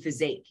 not in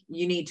physique.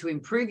 You need to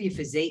improve your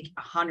physique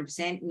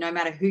 100%, no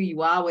matter who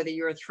you are, whether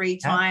you're a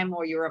 3-time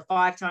or you're a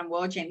 5-time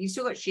world champ. You've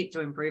still got shit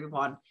to improve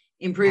upon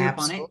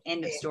it.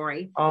 End of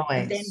story.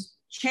 Always. And then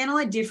channel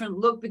a different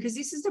look, because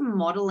this is a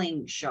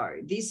modeling show.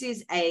 This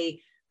is a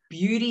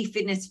beauty,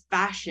 fitness,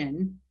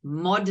 fashion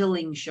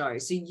modeling show.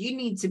 So you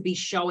need to be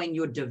showing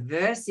your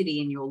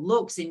diversity in your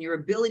looks and your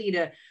ability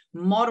to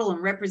model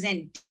and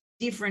represent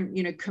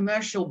different,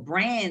 commercial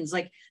brands.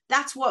 Like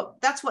that's what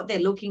they're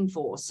looking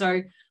for.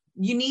 So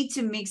you need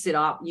to mix it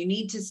up. You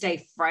need to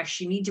stay fresh.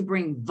 You need to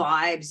bring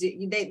vibes.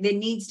 There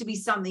needs to be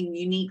something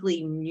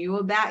uniquely new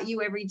about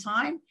you every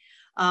time.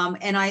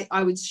 And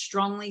I would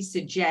strongly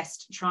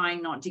suggest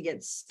trying not to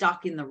get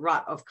stuck in the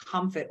rut of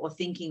comfort or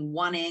thinking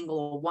one angle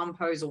or one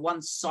pose or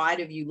one side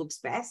of you looks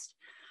best.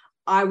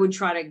 I would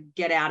try to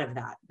get out of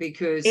that,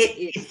 because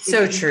it's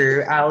so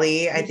true,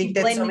 Ali. I think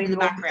that so many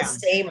people do the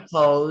same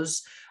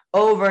pose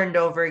over and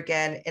over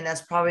again. And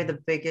that's probably the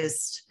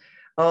biggest,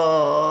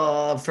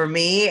 for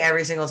me,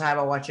 every single time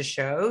I watch a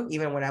show,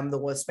 even when I'm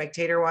the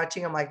spectator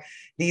watching, I'm like,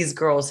 these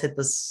girls hit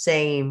the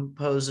same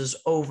poses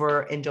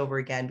over and over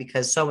again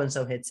because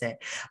so-and-so hits it,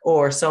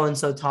 or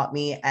so-and-so taught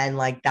me. And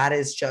like, that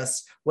is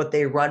just what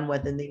they run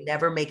with, and they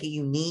never make it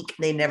unique.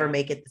 They never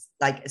make it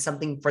like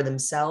something for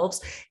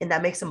themselves, and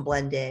that makes them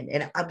blend in.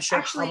 And I'm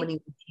sure how many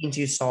routines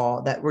you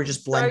saw that were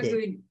just blended. So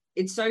good.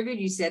 It's so good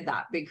you said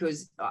that,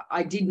 because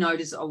I did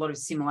notice a lot of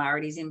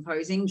similarities in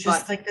posing.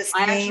 Just like the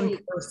same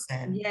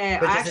person. Yeah,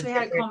 I actually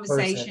had a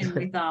conversation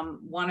with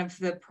one of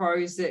the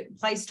pros that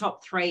placed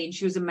top 3, and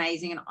she was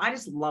amazing. And I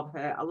just love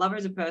her. I love her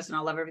as a person. I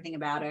love everything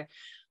about her.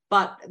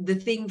 But the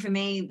thing for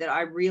me that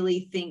I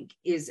really think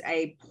is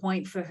a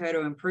point for her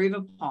to improve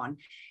upon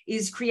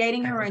is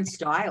creating her own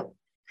style,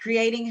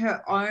 creating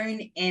her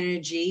own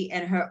energy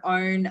and her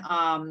own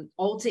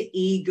alter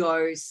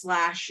ego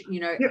 /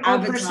 your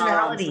avatar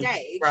on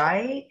stage,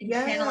 right?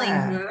 Channeling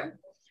her,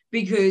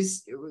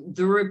 because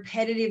the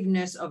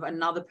repetitiveness of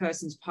another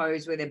person's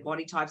pose where their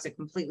body types are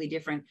completely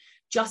different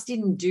just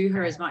didn't do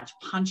her as much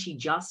punchy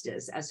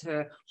justice as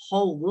her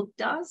whole look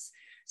does.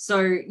 So,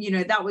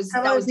 that was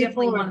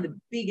definitely one of the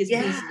biggest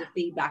pieces of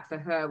feedback for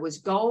her, was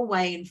go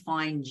away and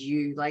find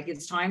you. Like,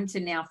 it's time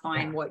to now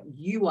find what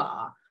you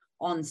are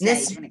on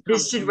stage.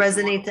 This should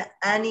resonate to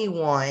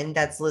anyone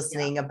that's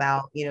listening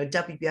about,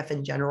 WBF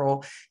in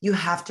general. You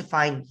have to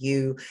find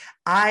you.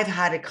 I've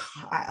had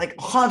to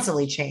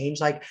constantly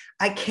change. Like,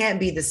 I can't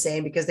be the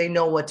same because they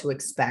know what to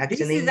expect. This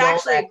is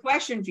actually a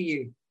question for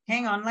you.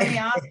 Hang on, let me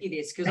ask you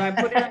this, because I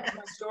put it in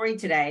my story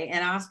today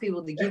and asked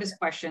people to give us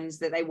questions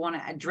that they want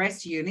to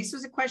address to you. And this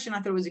was a question I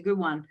thought was a good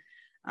one.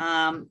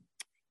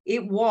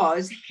 It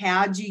was,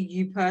 how do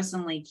you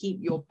personally keep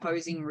your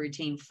posing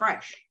routine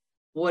fresh?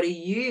 What do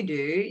you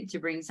do to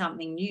bring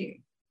something new?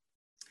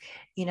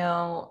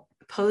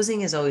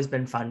 Posing has always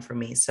been fun for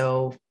me.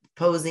 So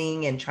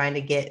posing and trying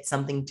to get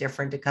something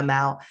different to come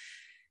out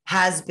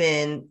has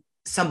been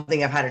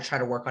something I've had to try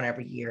to work on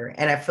every year.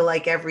 And I feel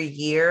like every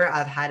year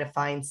I've had to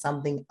find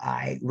something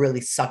I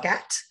really suck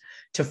at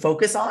to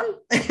focus on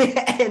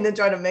and then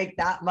try to make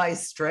that my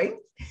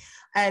strength.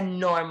 And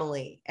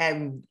normally,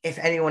 and if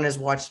anyone has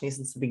watched me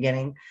since the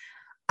beginning,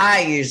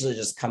 I usually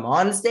just come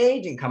on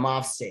stage and come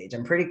off stage.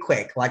 I'm pretty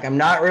quick. Like, I'm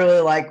not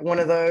really like one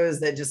of those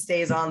that just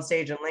stays on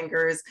stage and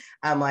lingers.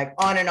 I'm like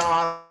on and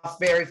off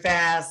very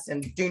fast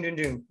and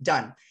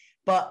done.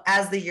 But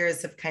as the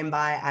years have come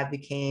by, I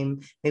became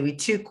maybe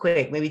too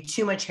quick, maybe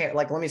too much hair.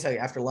 Like, let me tell you,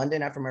 after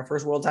London, after my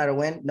first world title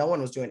win, no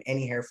one was doing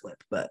any hair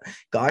flip. But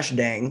gosh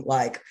dang,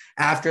 like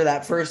after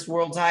that first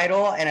world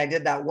title, and I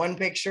did that one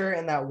picture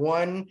and that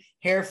one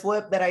hair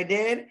flip that I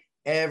did,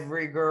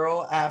 every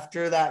girl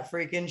after that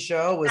freaking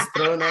show was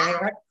throwing their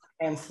hair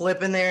and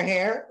flipping their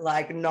hair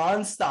like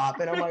nonstop.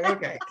 And I'm like,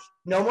 okay,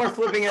 no more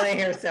flipping of their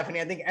hair, Stephanie.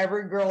 I think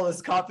every girl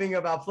is copying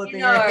about flipping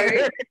her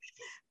hair.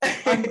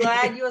 I'm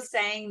glad you're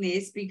saying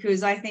this,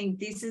 because I think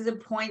this is a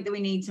point that we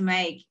need to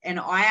make. And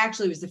I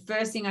actually was the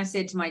first thing I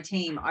said to my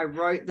team. I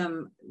wrote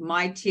them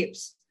my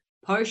tips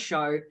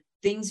post-show,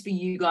 things for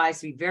you guys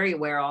to be very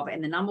aware of.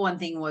 And the number one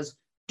thing was,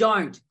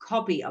 don't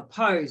copy a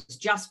pose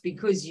just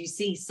because you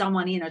see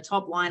someone in a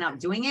top lineup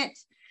doing it.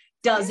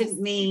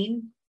 Doesn't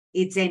mean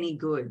it's any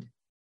good.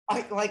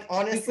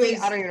 Honestly,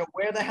 I don't even know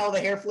where the hell the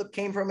hair flip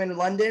came from in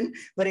London,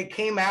 but it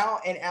came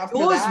out, and after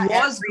yours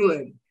was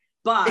good.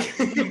 But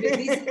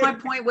this is my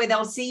point, where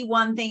they'll see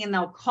one thing and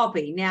they'll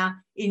copy. Now,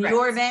 in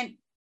your event,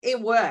 it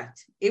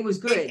worked. It was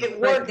good. It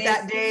worked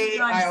that day.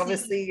 I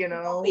obviously, that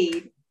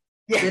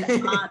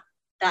aren't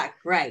that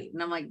great.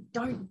 And I'm like,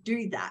 don't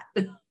do that.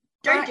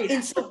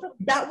 And so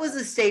that was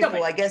a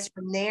staple, I guess.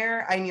 From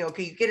there, I knew,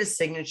 okay, you get a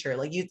signature.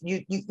 Like you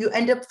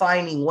end up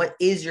finding what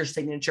is your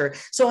signature.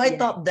 So I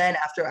thought then,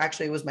 after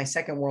actually it was my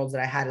second Worlds,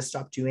 that I had to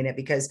stop doing it,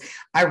 because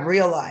I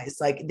realized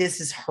like this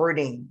is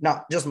hurting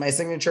not just my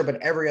signature, but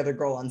every other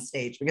girl on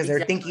stage, because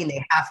they're thinking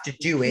they have to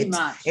do it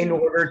in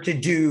order to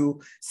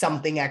do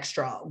something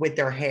extra with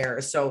their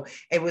hair. So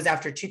it was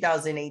after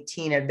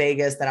 2018 at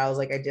Vegas that I was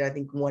like, I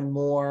think one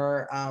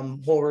more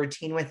whole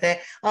routine with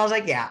it. I was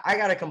like, yeah, I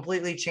got to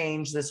completely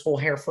change this whole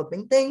hair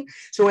flipping thing.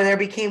 So when there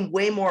became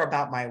way more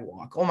about my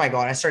walk, oh my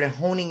God, I started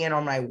honing in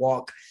on my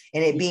walk,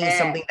 and it being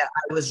something that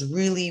I was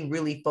really,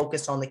 really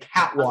focused on, the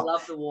catwalk, I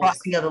love the walk.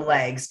 crossing of the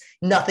legs,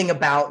 nothing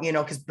about,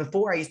 because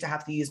before I used to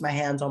have to use my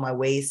hands on my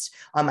waist,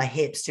 on my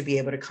hips to be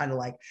able to kind of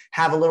like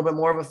have a little bit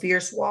more of a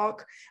fierce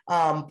walk,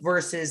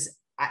 versus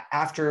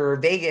after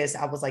Vegas,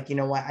 I was like, you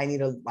know what? I need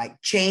to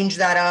like change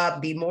that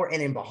up, be more.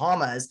 And in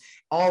Bahamas,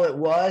 all it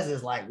was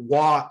is like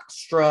walk,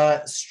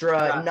 strut,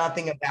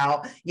 nothing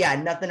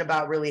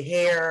about really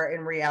hair.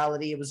 In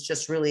reality, it was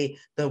just really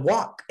the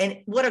walk.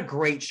 And what a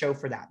great show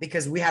for that,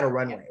 because we had a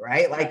runway,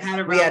 right? Like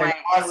we had an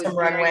awesome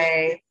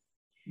runway.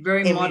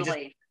 Very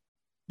modelly.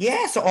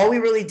 Yeah, so all we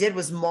really did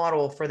was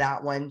model for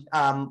that one,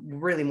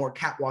 really more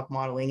catwalk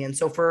modeling. And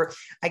so for,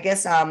 I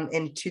guess,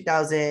 in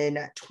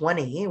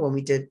 2020, when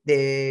we did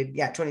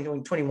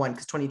 2021,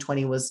 because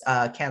 2020 was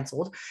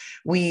canceled,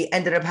 we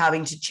ended up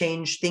having to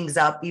change things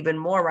up even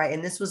more, right?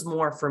 And this was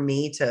more for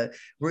me to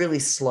really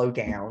slow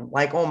down.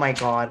 Like, oh my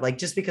God, like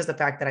just because the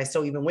fact that I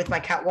so, even with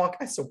my catwalk,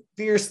 I so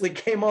fiercely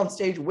came on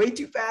stage way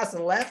too fast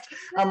and left.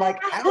 I'm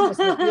like, I almost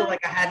feel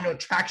like I had no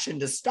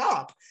traction to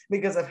stop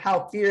because of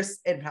how fierce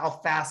and how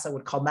fast I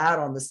would come out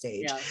on the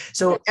stage. Yeah.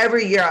 So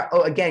every year,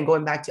 again,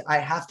 going back to, I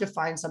have to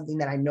find something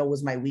that I know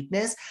was my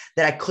weakness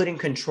that I couldn't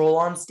control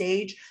on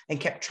stage, and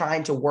kept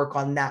trying to work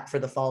on that for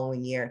the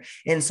following year.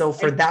 And so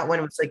for that one,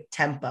 it was like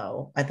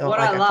tempo. I thought what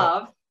I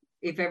love,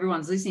 if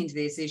everyone's listening to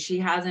this, is she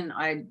hasn't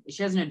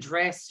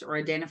addressed or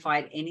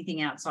identified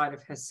anything outside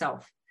of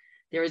herself.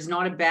 There is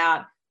not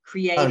about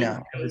creating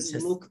a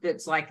look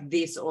that's like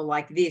this or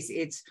like this.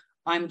 It's,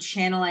 I'm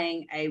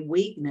channeling a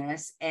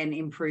weakness and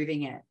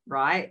improving it,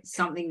 right?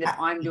 Something that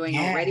I'm doing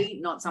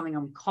already, not something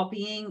I'm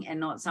copying, and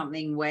not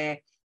something where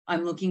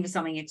I'm looking for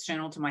something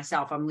external to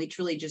myself. I'm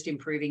literally just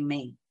improving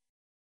me.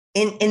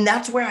 And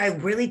that's where I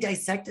really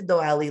dissected though,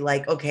 Ali,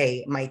 like,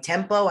 okay, my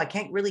tempo, I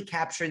can't really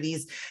capture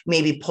these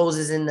maybe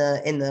poses in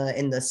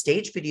the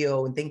stage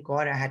video. And thank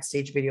God I had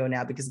stage video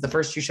now, because the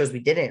first 2 shows we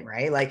didn't,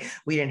 right? Like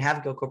we didn't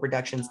have GoCo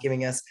Productions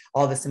giving us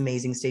all this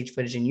amazing stage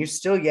footage, and you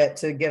still get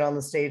to get on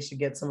the stage to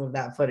get some of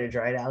that footage,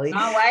 right, Ali?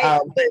 Oh,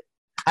 wait. But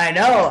I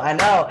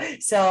know.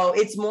 So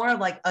it's more of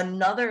like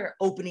another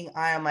opening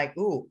eye. I'm like,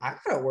 ooh, I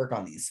gotta work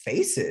on these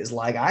faces.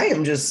 Like I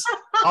am just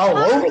all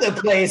over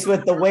the place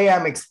with the way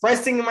I'm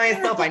expressing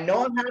myself. I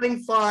know I'm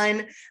having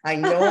fun. I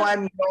know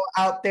I'm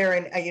out there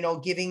and,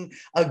 giving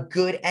a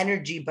good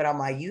energy, but I'm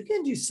like, you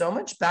can do so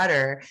much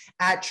better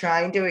at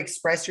trying to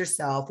express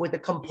yourself with a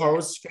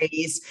composed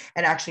face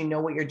and actually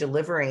know what you're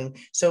delivering.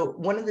 So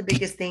one of the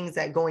biggest things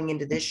that going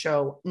into this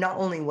show, not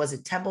only was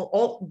it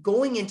tempo,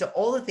 going into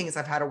all the things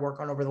I've had to work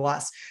on over the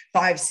last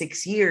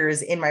 5-6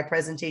 years in my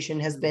presentation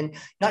has been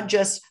not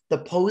just the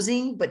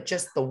posing, but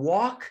just the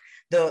walk,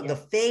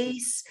 the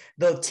face,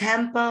 the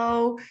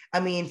tempo. I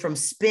mean, from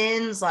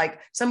spins, like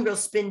some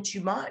girls spin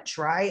too much,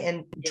 right?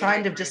 And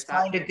trying to just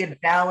find a good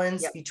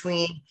balance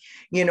between,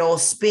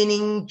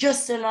 spinning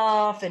just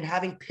enough and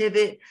having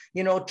pivot,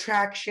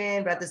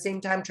 traction, but at the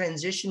same time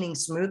transitioning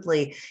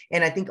smoothly.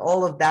 And I think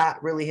all of that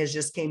really has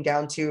just came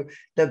down to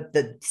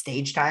the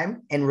stage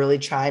time and really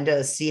trying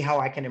to see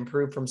how I can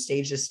improve from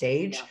stage to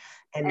stage. Yeah.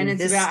 And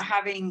it's about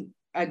having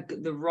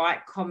the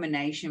right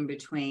combination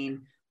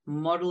between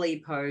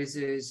modelly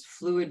poses,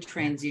 fluid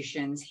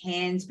transitions,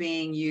 hands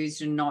being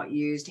used and not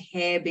used,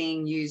 hair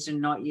being used and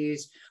not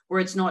used, where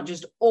it's not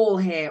just all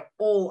hair,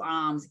 all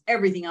arms,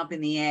 everything up in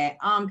the air,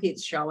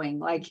 armpits showing.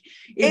 Like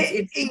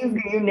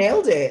you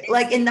nailed it.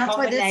 Like, and that's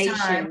why this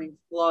time and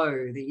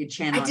flow that you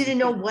channel. I didn't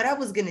know what I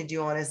was gonna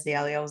do, honestly,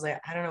 Ali. I was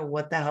like, I don't know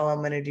what the hell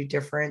I'm gonna do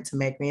different to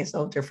make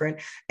myself different.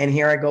 And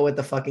here I go with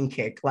the fucking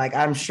kick. Like,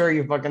 I'm sure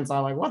you fucking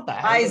saw, like, what the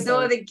hell? I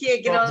saw the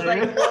kick and I was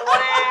like,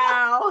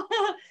 wow.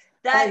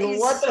 That is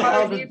what the so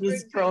hell did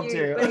this girl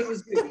do? But it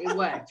was good. It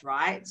worked,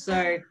 right?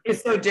 So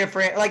it's so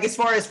different. Like, as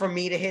far as for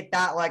me to hit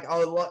that, like,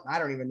 oh, look, I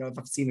don't even know if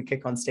I've seen a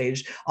kick on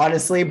stage,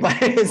 honestly, but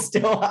it's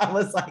still, I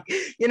was like,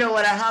 you know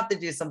what? I have to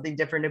do something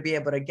different to be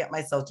able to get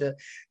myself to,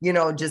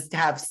 just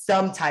have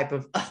some type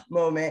of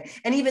moment.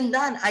 And even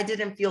then, I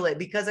didn't feel it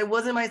because I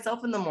wasn't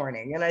myself in the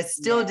morning, and I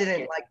still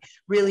didn't like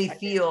really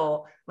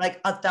feel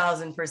like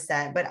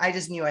 1,000%. But I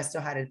just knew I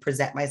still had to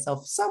present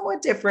myself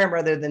somewhat different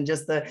rather than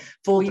just the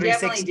full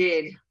 360. Definitely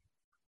did.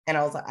 And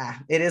I was like,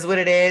 it is what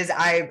it is.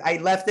 I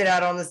left it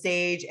out on the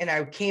stage and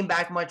I came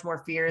back much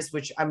more fierce,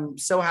 which I'm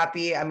so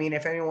happy. I mean,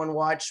 if anyone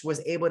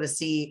was able to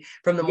see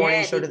from the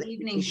morning show to the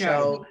evening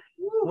show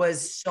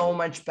was so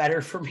much better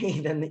for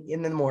me than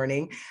in the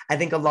morning. I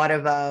think a lot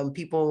of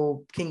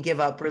people can give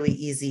up really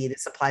easy.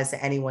 This applies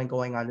to anyone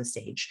going on the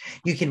stage.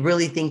 You can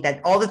really think that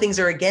all the things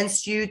are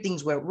against you,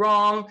 things went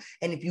wrong.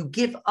 And if you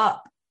give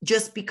up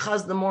just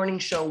because the morning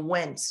show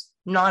went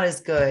not as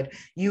good,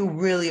 you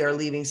really are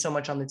leaving so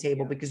much on the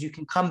table, because you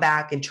can come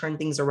back and turn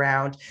things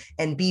around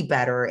and be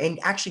better and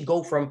actually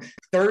go from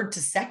third to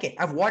second.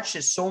 I've watched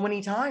it so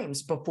many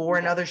times before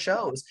in other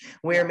shows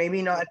where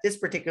maybe not at this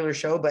particular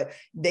show, but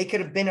they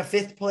could have been a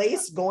 5th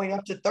place going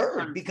up to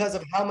 3rd because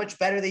of how much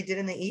better they did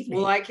in the evening.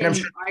 Well, I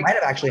might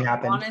have actually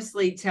happened.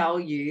 Honestly tell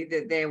you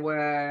that there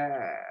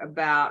were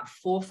about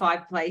 4 or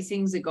 5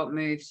 placings that got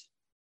moved.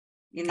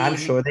 I'm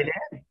sure they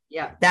did.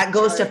 Yeah. That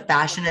goes to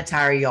fashion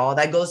attire, y'all.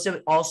 That goes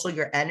to also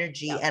your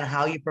energy and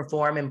how you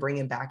perform and bring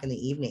it back in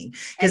the evening.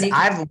 Because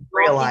I've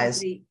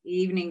realized the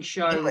evening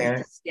show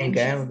with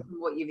extensions from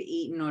what you've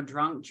eaten or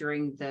drunk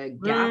during the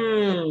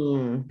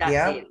gap.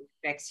 That's it.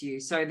 Affects you.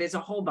 So there's a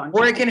whole bunch.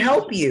 Or it can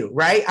help you,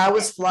 right? I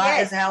was flat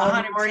as hell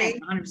in the morning,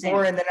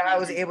 and then I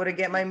was able to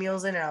get my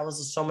meals in, and I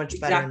was so much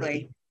better.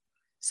 Exactly.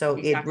 So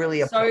it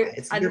really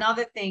applies. So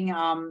another thing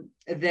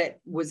that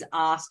was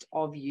asked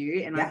of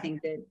you, and I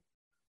think that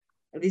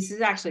this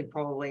is actually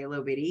probably a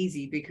little bit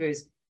easy,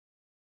 because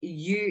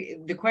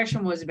the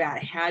question was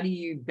about how do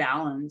you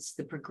balance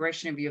the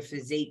progression of your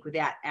physique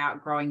without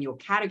outgrowing your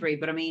category.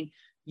 But I mean,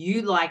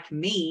 you, like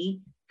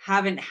me,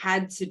 haven't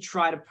had to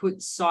try to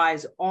put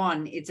size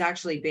on. It's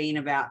actually been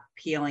about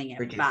peeling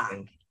it back.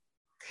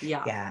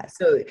 Yeah.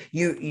 So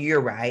you're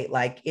right.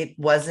 Like, it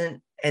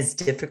wasn't as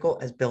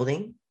difficult as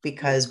building,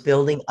 because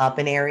building up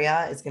an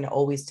area is going to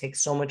always take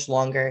so much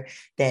longer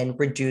than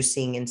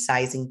reducing and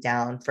sizing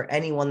down. For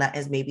anyone that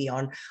is maybe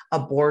on a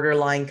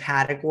borderline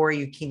category,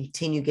 you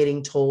continue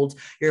getting told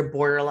you're a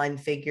borderline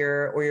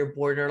figure, or you're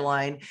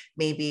borderline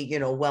maybe, you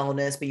know,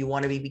 wellness, but you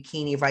want to be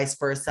bikini, vice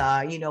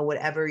versa, you know,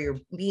 whatever you're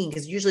being,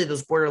 because usually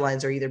those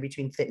borderlines are either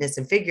between fitness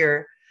and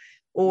figure,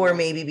 or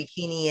maybe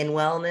bikini and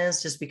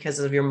wellness, just because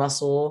of your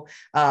muscle,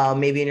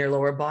 maybe in your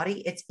lower body.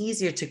 It's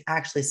easier to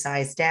actually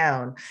size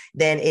down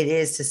than it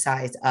is to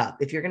size up.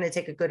 If you're going to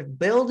take a good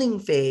building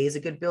phase, a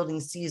good building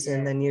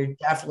season, then you're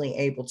definitely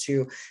able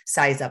to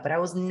size up. But I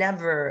was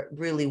never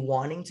really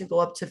wanting to go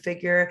up to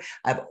figure.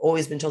 I've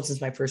always been told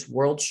since my first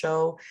world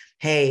show,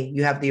 hey,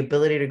 you have the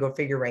ability to go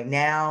figure right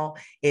now.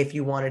 If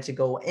you wanted to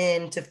go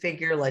into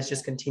figure, let's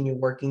just continue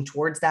working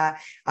towards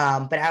that.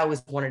 But I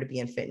always wanted to be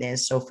in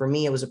fitness. So for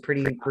me, it was a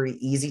pretty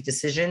easy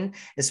decision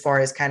as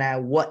far as kind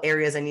of what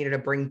areas I needed to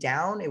bring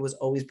down. It was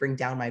always bring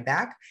down my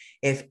back.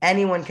 If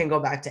anyone can go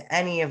back to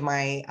any of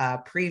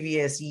my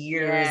previous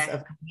years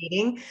of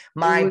competing,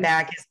 my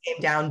back has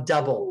came down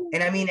double.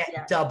 And I mean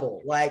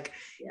double. Like,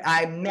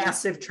 I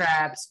massive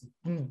traps,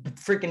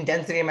 freaking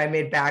density in my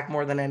mid back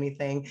more than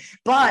anything.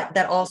 But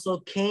that also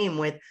came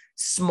with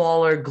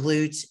smaller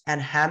glutes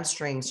and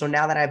hamstrings. So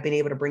now that I've been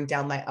able to bring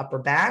down my upper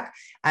back,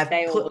 I've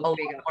put a lot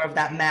more of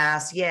that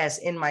mass,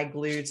 in my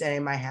glutes and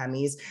in my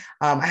hammies.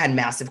 I had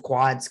massive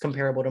quads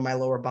comparable to my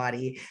lower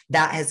body.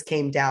 That has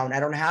came down. I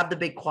don't have the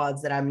big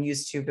quads that I'm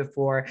used to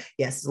before.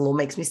 Yes, it a little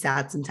makes me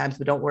sad sometimes,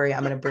 but don't worry,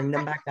 I'm going to bring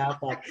them back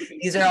up. Like,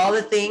 these are all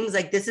the things,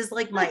 like, this is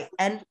like my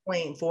end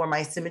point for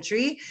my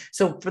symmetry.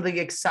 So for the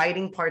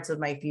exciting parts of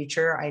my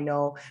future, I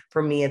know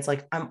for me, it's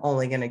like, I'm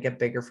only going to get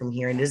bigger from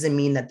here. And it doesn't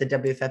mean that the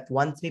WFF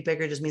wants me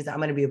bigger, it just means that I'm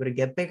going to be able to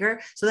get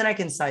bigger. So then I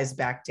can size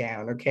back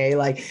down. Okay.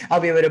 Like, I'll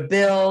be able to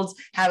build,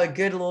 have a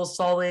good little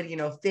solid,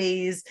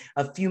 phase,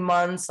 a few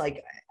months,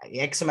 like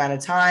X amount of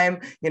time,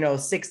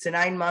 6 to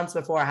 9 months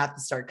before I have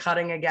to start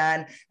cutting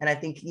again. And I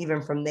think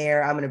even from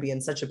there, I'm going to be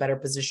in such a better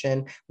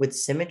position with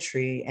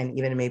symmetry and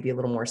even maybe a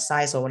little more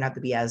size. So I won't have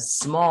to be as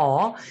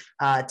small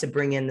to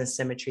bring in the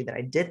symmetry that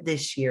I did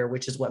this year,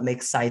 which is what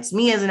excites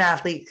me as an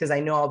athlete, because I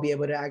know I'll be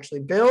able to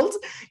actually build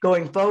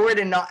going forward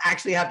and not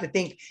actually have to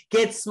think,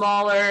 get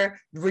smaller,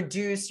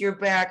 reduce your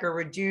back or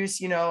reduce,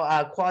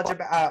 quads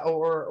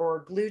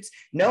or glutes.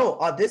 No,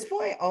 at this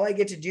point, all I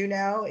get to do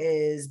now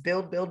is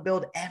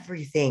build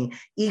everything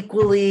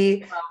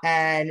equally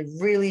and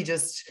really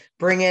just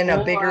bring in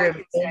a bigger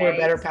and more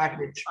better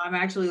package. I'm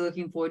actually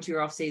looking forward to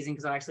your off season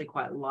because I actually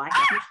quite like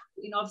it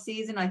in off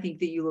season. I think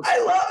that you look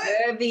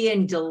curvy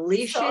and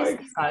delicious. So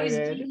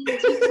excited.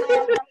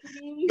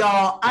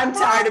 Y'all, I'm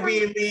tired of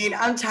being lean.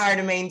 I'm tired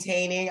of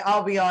maintaining.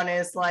 I'll be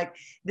honest, like,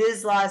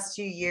 this last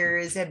 2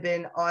 years have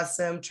been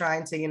awesome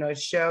trying to,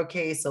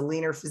 showcase a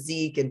leaner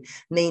physique and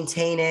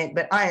maintain it.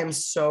 But I am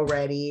so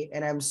ready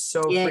and I'm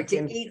so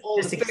freaking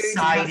just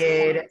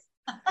excited.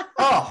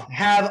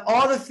 Have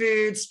all the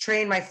foods,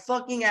 train my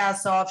fucking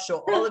ass off,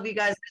 show all of you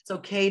guys it's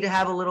okay to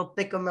have a little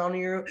thick on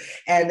you,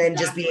 and then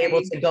just be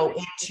able to go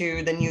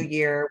into the new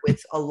year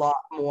with a lot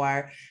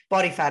more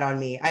body fat on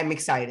me. I'm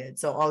excited.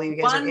 So all of you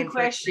guys One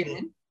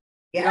question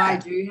that I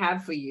do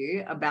have for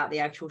you about the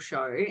actual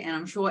show, and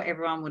I'm sure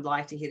everyone would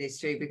like to hear this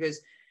too,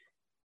 because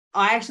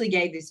I actually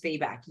gave this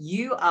feedback.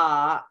 You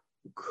are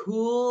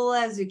cool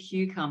as a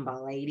cucumber,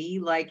 lady.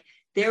 Like,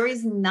 there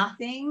is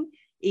nothing,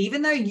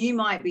 even though you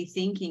might be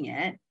thinking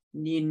it,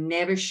 you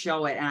never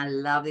show it. And I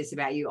love this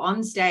about you.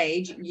 On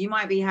stage, you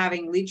might be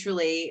having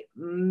literally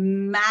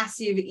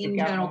massive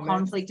internal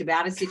conflict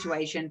about a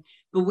situation,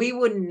 but we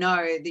wouldn't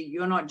know that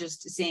you're not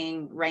just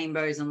seeing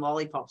rainbows and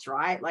lollipops,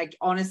 right? Like,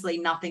 honestly,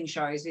 nothing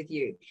shows with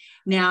you.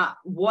 Now,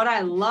 what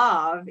I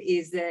love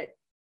is that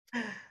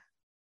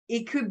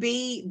it could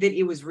be that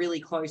it was really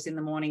close in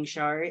the morning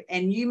show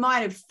and you might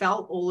have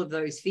felt all of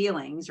those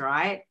feelings,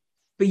 right?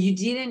 But you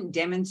didn't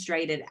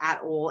demonstrate it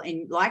at all.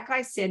 And like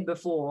I said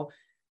before,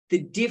 the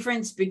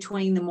difference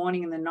between the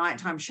morning and the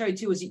nighttime show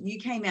too is that you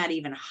came out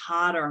even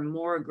harder and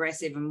more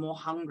aggressive and more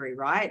hungry,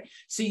 right?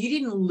 So you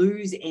didn't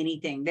lose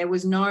anything. There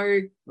was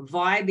no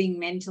vibing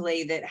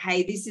mentally that,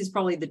 hey, this is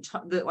probably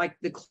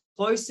the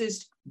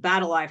closest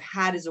battle I've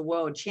had as a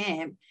world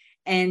champ,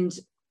 and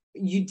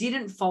you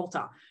didn't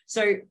falter.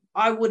 So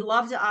I would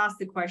love to ask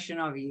the question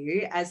of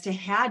you as to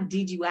how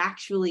did you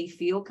actually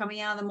feel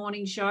coming out of the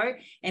morning show,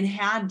 and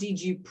how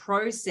did you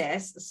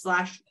process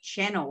 /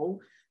 channel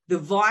the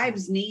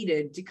vibes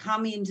needed to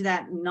come into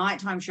that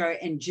nighttime show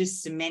and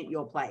just cement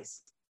your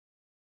place?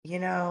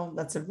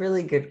 That's a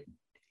really good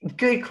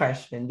Good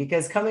question,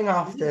 because coming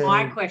off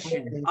my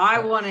question, I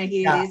want to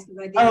hear this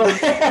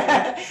because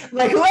I think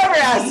like whoever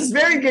asked is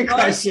very good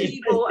question.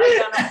 People are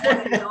gonna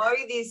want to know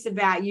this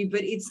about you,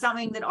 but it's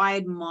something that I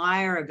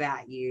admire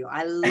about you.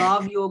 I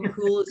love your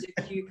cool as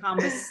a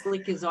cucumber,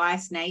 slick as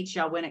ice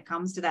nature when it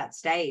comes to that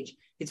stage.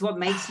 It's what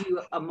makes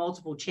you a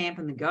multiple champ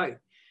in the GOAT.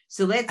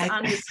 So let's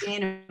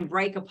understand and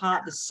break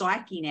apart the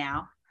psyche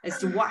now as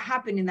to what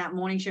happened in that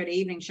morning show to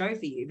evening show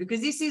for you,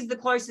 because this is the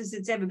closest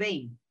it's ever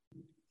been.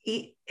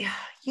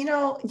 You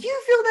know,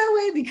 you feel that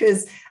way?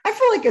 Because I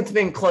feel like it's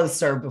been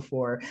closer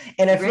before.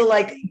 And I feel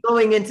like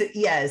going into,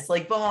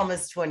 like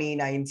Bahamas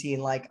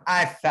 2019, like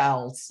I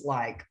felt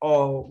like,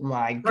 oh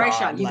my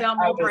God. You felt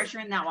more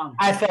pressure in that one.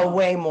 I felt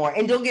way more.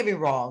 And don't get me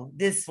wrong,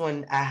 this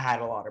one, I had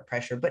a lot of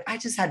pressure, but I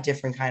just had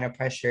different kind of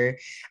pressure.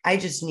 I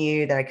just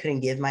knew that I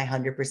couldn't give my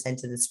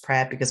 100% to this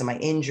prep because of my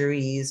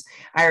injuries.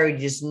 I already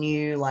just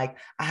knew like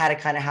I had to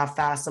kind of have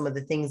fast some of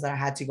the things that I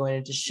had to go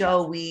into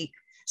show week.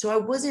 So I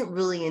wasn't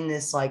really in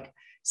this like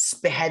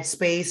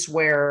headspace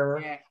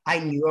where I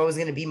knew I was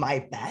going to be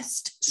my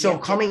best. So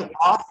coming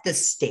off the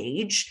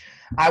stage,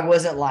 I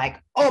wasn't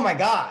like, oh my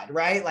God,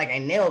 right? Like I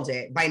nailed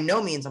it. By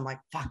no means, I'm like,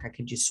 fuck, I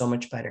could do so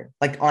much better.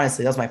 Like,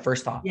 honestly, that was my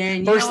first thought.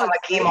 Yeah, first time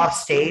I came off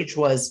stage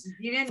was,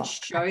 you didn't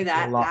show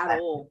that at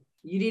all.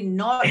 You did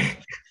not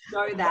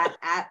show that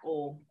at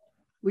all,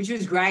 which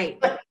was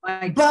great.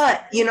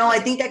 But you know, I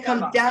think that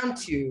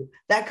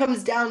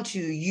comes down to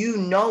you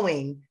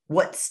knowing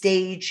what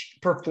stage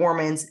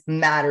performance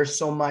matters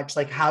so much,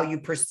 like how you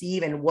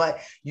perceive and what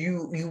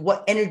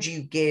energy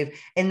you give.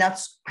 And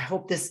that's, I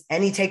hope this,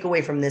 any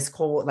takeaway from this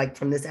like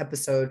from this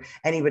episode,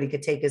 anybody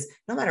could take is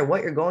no matter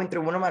what you're going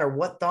through, no matter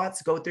what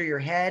thoughts go through your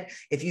head,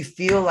 if you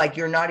feel like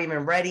you're not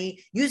even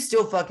ready, you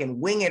still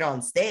fucking wing it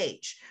on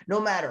stage,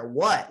 no matter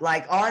what.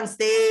 Like on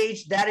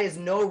stage, that is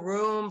no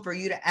room for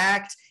you to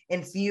act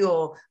and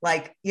feel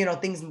like, you know,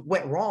 things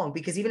went wrong,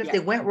 because even if they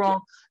went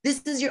wrong,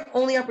 this is your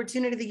only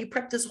opportunity that you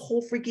prepped this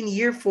whole freaking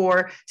year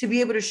for, to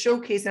be able to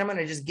showcase. And I'm going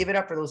to just give it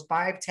up for those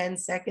 5-10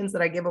 seconds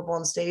that I give up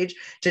on stage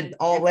to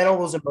let all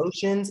those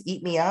emotions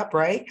eat me up.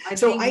 Right. I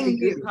think the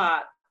good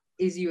part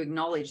is you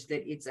acknowledge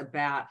that it's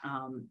about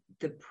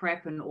the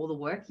prep and all the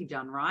work you've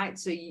done. Right.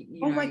 So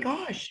you know, my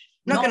gosh,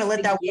 I'm not going to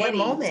let that one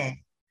moment.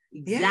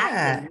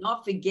 Exactly.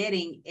 Not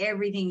forgetting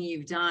everything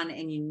you've done,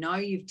 and you know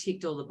you've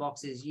ticked all the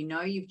boxes. You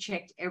know you've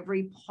checked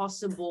every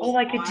possible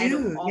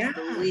item off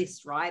the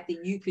list, right?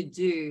 That you could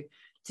do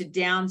to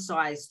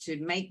downsize, to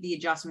make the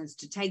adjustments,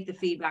 to take the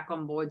feedback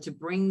on board, to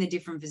bring the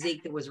different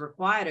physique that was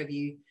required of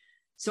you.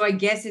 So I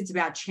guess it's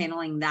about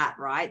channeling that,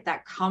 right?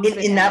 That comfort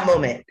in that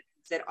moment.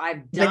 That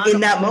I've done in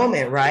that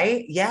moment,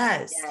 right?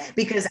 Yes.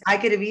 Because I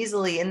could have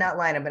easily in that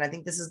lineup, and I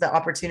think this is the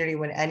opportunity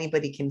when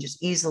anybody can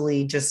just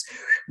easily just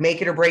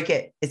make it or break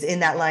it. It's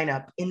in that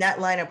lineup. In that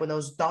lineup, when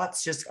those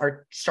thoughts just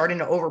are starting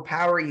to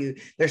overpower you,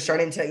 they're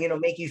starting to, you know,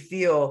 make you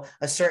feel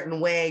a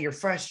certain way, you're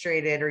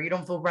frustrated or you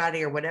don't feel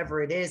ready or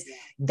whatever it is.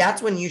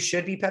 That's when you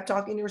should be pep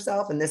talking to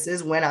yourself. And this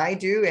is when I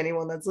do,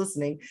 anyone that's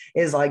listening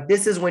is like,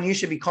 this is when you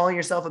should be calling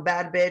yourself a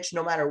bad bitch,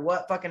 no matter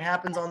what fucking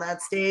happens on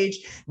that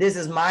stage. This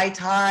is my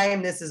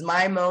time. This is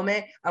my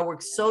moment. I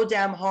worked so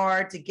damn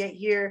hard to get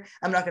here.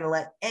 I'm not going to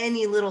let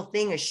any little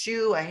thing, a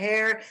shoe, a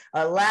hair,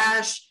 a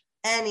lash,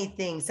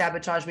 anything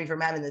sabotage me from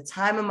having the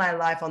time of my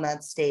life on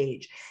that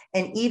stage.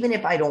 And even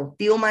if I don't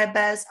feel my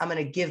best, I'm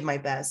going to give my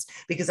best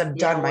because I've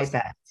done my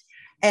best.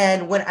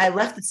 And when I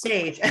left the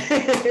stage,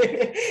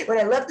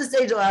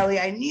 Lally,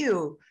 I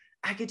knew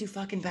I could do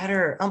fucking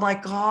better. Oh my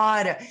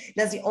God.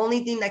 That's the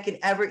only thing that can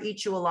ever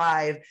eat you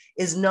alive,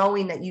 is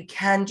knowing that you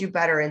can do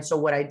better. And so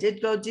what I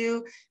did go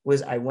do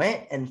was I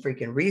went and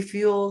freaking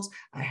refueled.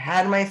 I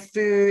had my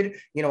food,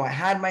 you know, I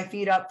had my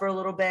feet up for a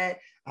little bit.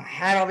 I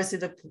had obviously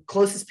the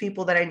closest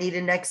people that I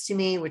needed next to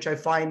me, which I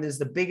find is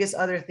the biggest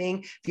other thing.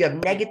 If you have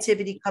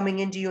negativity coming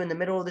into you in the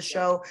middle of the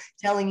show,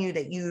 telling you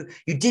that you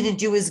didn't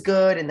do as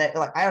good, and that,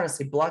 like, I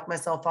honestly blocked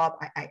myself up.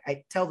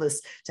 I tell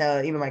this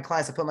to even my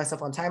clients. I put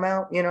myself on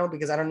timeout, you know,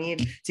 because I don't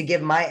need to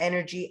give my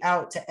energy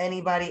out to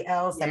anybody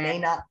else that may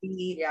not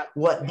be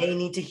what they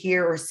need to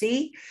hear or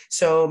see.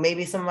 So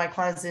maybe some of my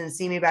clients didn't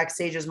see me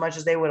backstage as much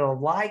as they would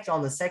have liked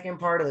on the second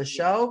part of the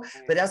show,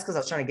 but that's because I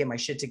was trying to get my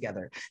shit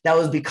together. That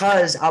was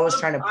because I was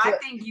trying to I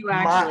think you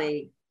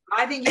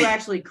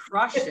actually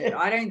crushed it.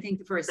 I don't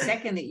think for a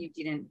second that you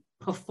didn't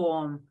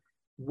perform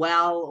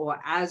well or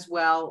as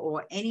well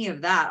or any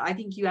of that. I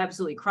think you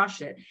absolutely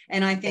crushed it.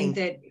 And I think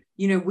that,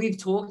 you know, we've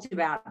talked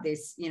about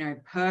this, you know,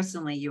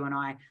 personally, you and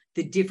I,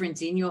 the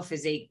difference in your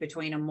physique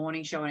between a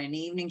morning show and an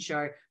evening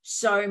show,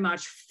 so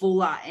much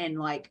fuller and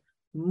like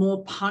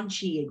more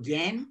punchy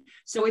again.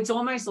 So it's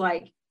almost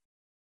like,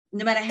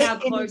 no matter how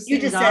close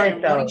you just said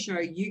it though, show,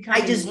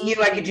 I just knew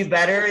I could do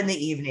better in the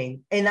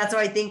evening. And that's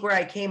why I think where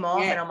I came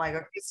off and I'm like,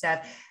 okay,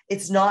 Steph,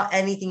 it's not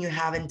anything you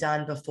haven't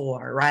done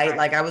before, right?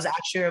 Like I was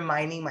actually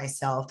reminding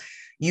myself,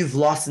 you've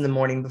lost in the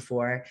morning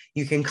before,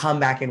 you can come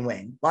back and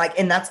win. Like,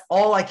 and that's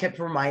all I kept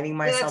reminding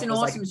myself. That's an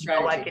awesome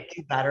strategy. I could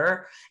do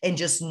better, and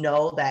just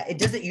know that it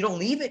doesn't, you don't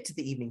leave it to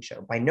the evening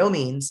show by no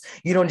means.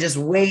 You don't just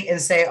wait and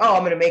say, oh,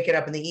 I'm going to make it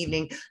up in the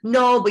evening.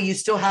 No, but you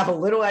still have a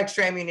little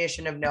extra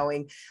ammunition of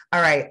knowing,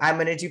 all right, I'm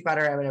going to do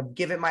better. I'm going to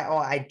give it my all.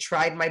 I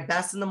tried my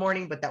best in the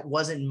morning, but that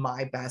wasn't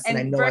my best. And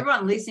I know for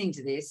everyone listening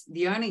to this,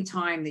 the only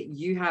time that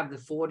you have the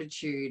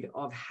fortitude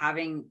of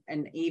having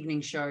an evening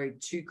show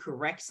to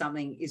correct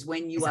something is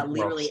when you are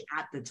literally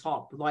at the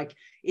top. Like,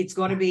 it's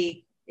got to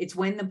be, it's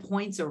when the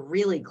points are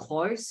really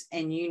close,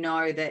 and you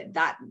know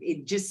that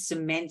it just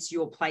cements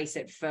your place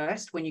at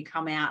first when you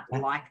come out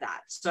like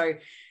that. So,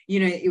 you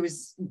know, it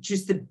was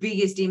just the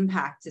biggest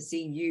impact to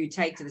see you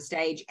take to the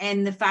stage,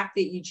 and the fact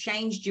that you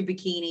changed your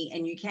bikini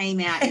and you came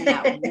out in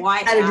that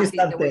white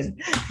outfit.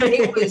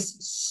 It was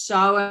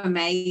so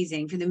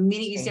amazing. From the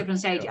minute you stepped on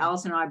stage,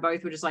 Allison and I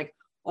both were just like,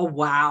 oh,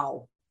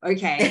 wow.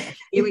 Okay,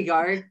 here we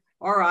go.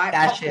 All right,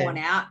 popcorn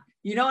out.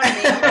 You know what I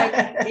mean?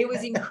 Like, it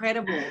was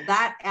incredible.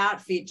 That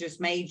outfit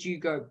just made you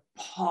go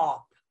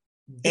pop.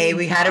 Hey,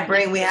 we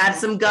had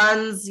some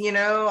guns, you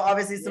know,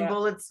 obviously some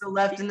bullets still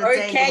left in the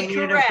tank.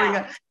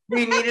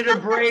 We needed to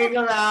bring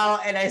them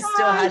out, and I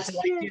still had to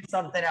do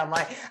something. I'm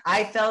like,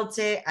 I felt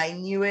it. I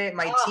knew it.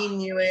 My team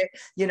knew it.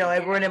 You know,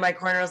 everyone in my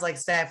corner was like,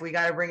 Steph, we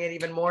got to bring it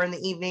even more in the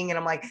evening. And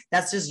I'm like,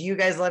 that's just you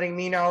guys letting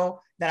me know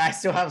that I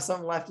still have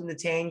something left in the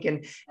tank.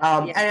 And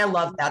and I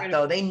love that,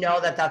 though. They know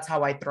that that's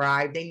how I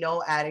thrive. They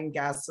know adding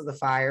gas to the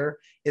fire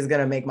is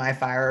going to make my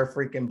fire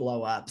freaking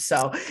blow up.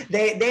 So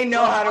they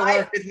know how to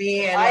work with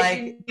me.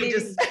 And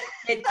just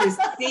get to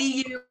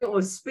see you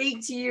or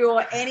speak to you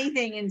or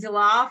anything until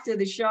after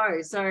the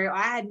show. So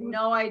I had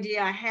no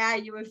idea how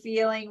you were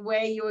feeling,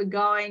 where you were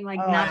going, like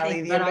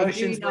nothing. But I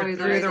do know through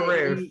the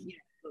roof.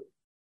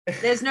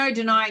 There's no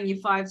denying you're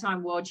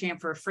 5-time world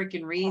champ for a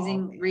freaking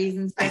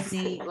reason,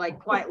 Stephanie. Like,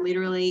 quite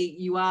literally,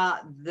 you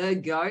are the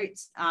GOAT.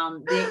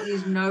 There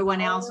is no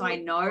one else I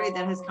know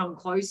that has come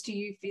close to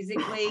you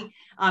physically,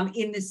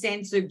 in the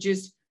sense of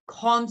just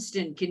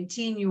constant,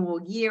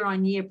 continual,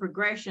 year-on-year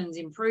progressions,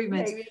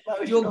 improvements.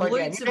 Your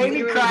glutes have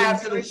literally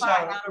been so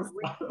far out of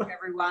reach for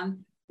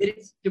everyone that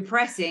it's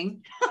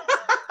depressing.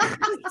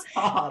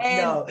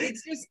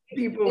 It's just,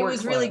 it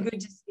was really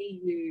good to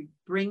see you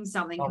bring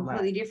something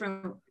completely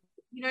different.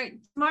 You know,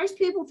 most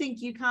people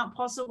think you can't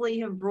possibly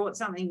have brought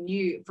something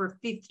new for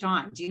a 5th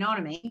time. Do you know what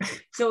I mean?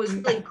 So it was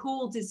really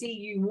cool to see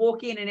you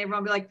walk in and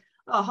everyone be like,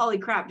 oh, holy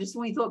crap, just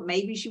when we thought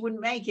maybe she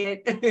wouldn't make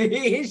it,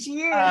 here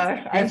she is.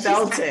 I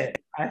felt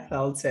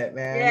it,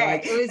 man. Yeah,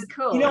 like, it was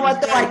cool. You know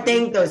what, though? I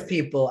thank those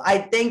people. I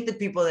thank the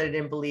people that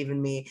didn't believe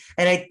in me.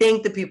 And I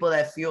thank the people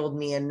that fueled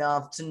me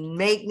enough to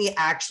make me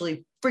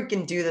actually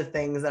freaking do the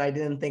things that I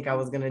didn't think I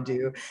was going to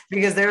do.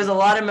 Because there was a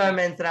lot of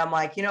moments that I'm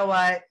like, you know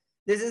what?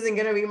 This isn't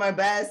going to be my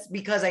best,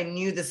 because I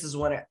knew this is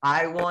what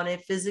I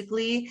wanted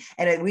physically.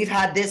 And we've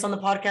had this on the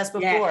podcast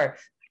before. Yeah.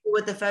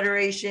 What the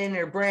federation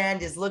or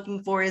brand is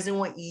looking for isn't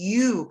what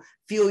you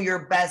feel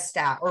your best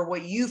at or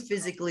what you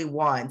physically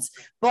want.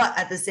 But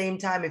at the same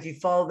time, if you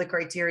follow the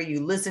criteria,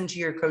 you listen to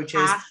your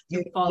coaches,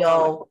 you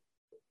know,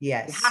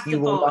 yes,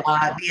 you will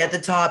not be at the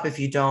top if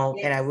you don't.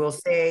 Yes. And I will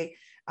say,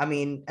 I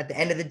mean, at the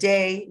end of the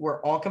day,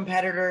 we're all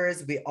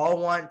competitors. We all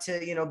want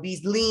to, you know, be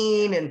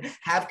lean and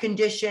have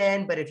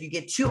condition. But if you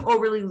get too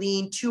overly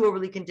lean, too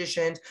overly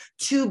conditioned,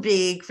 too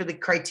big for the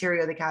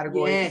criteria of the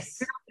category, you're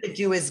not going to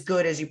do as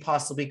good as you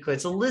possibly could.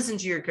 So listen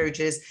to your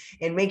coaches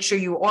and make sure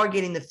you are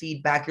getting the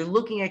feedback. You're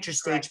looking at your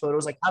stage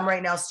photos. Like, I'm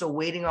right now still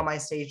waiting on my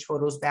stage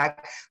photos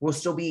back. We'll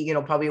still be, you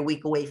know, probably a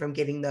week away from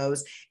getting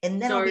those. And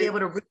then I'll be able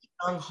to really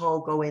gung-ho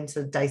go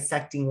into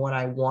dissecting what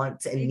I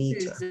want and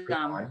need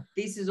to.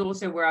 This is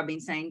also where I've been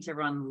saying to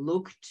everyone,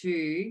 look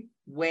to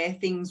where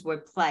things were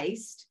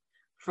placed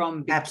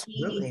from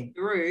bikini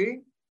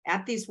through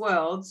at this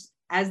Worlds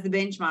as the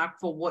benchmark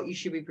for what you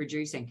should be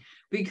producing,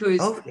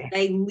 because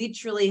they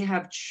literally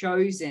have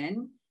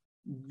chosen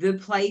the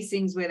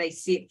placings where they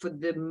sit for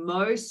the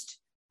most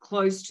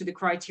close to the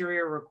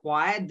criteria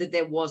required that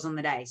there was on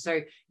the day.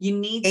 So you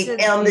need to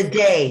on the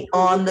day,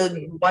 on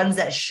the ones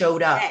that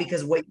showed up,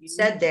 because what you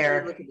said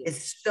there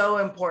is so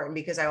important,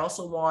 because I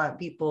also want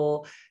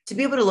people to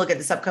be able to look at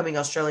this upcoming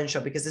Australian show,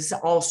 because this is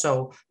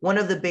also one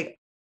of the big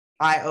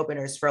eye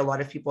openers for a lot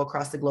of people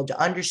across the globe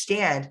to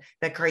understand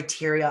that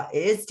criteria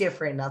is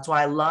different. And that's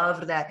why I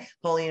loved that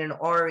Pauline and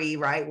Ori,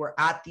 right, were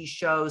at these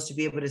shows to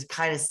be able to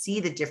kind of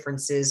see the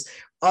differences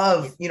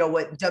of, you know,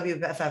 what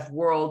WBFF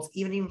Worlds,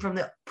 even from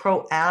the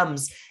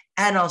Pro-Ams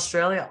and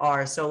Australia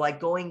are. So like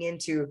going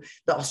into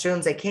the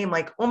Australians that came,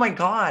 like, oh my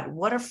God,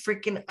 what a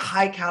freaking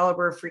high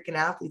caliber freaking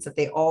athletes that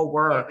they all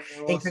were.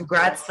 And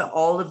congrats to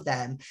all of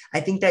them. I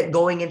think that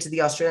going into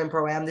the Australian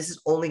Pro-Am, this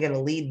is only going to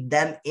lead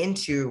them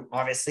into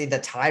obviously the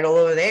title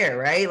over there,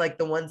 right? Like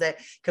the ones that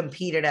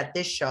competed at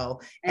this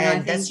show.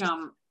 And I think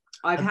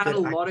I've had a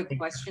lot of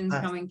questions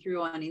coming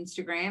through on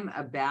Instagram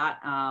about,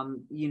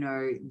 you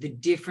know, the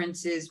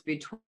differences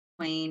between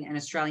an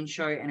Australian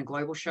show and a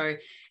global show.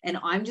 And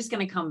I'm just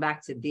going to come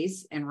back to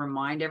this and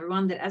remind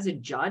everyone that as a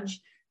judge,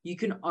 you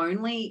can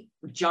only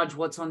judge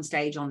what's on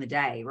stage on the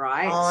day,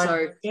 right?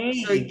 So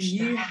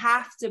you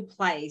have to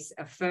place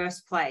a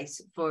first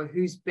place for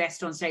who's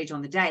best on stage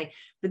on the day,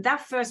 but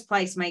that first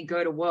place may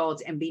go to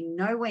Worlds and be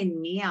nowhere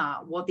near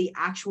what the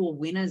actual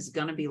winner's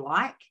going to be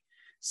like.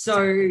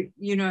 So,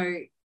 you know,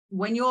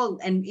 when you're,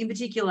 and in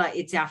particular,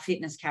 it's our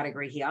fitness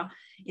category here,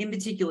 in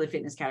particular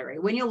fitness category,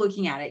 when you're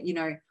looking at it, you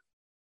know,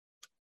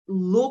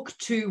 look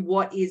to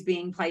what is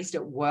being placed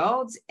at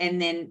Worlds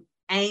and then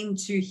aim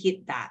to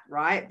hit that,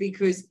 right?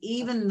 Because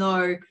even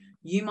though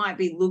you might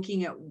be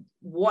looking at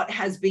what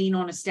has been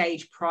on a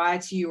stage prior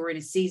to you or in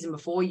a season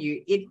before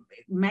you, it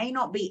may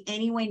not be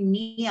anywhere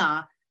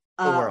near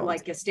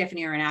like a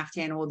Stephanie or an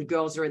Aftan, or the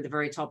girls are at the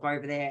very top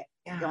over there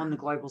on the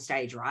global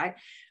stage, right?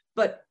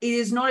 But it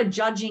is not a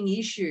judging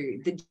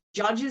issue. The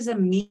judges are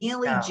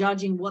merely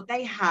judging what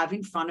they have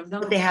in front of them.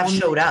 What they have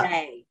showed up.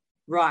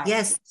 Right.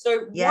 Yes.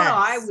 So what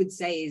I would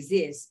say is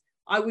this: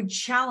 I would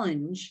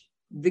challenge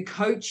the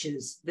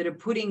coaches that are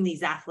putting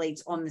these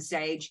athletes on the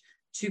stage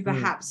to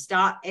perhaps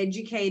start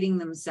educating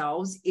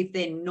themselves if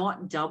they're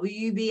not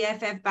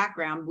WBFF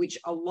background, which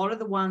a lot of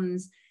the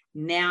ones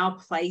now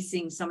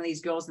placing some of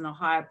these girls in the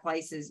higher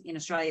places in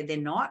Australia, they're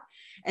not,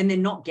 and they're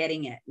not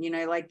getting it. You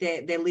know, like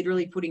they're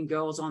literally putting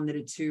girls on that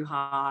are too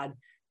hard,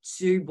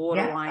 too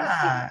borderline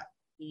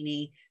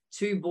skinny,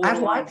 too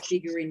borderline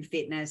figure in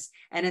fitness.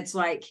 And it's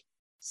like,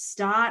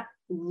 start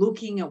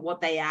looking at what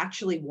they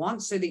actually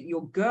want so that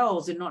your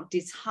girls are not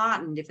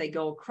disheartened if they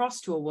go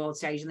across to a world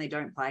stage and they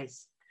don't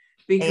place.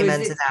 Because amen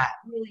to that.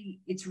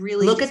 It's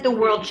really look at the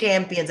world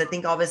champions. I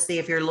think obviously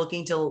if you're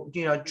looking to,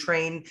 you know,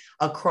 train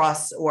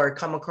across or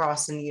come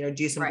across and, you know,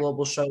 do some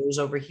global shows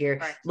over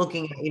here,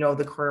 looking at, you know,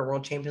 the current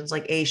world champions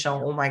like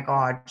Aisha, oh my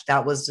God,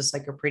 that was just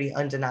like a pretty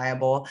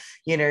undeniable,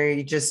 you know,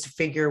 you just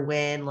figure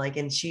win, like,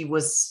 and she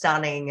was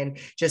stunning and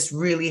just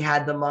really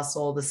had the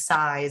muscle, the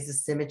size, the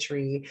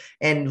symmetry,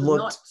 and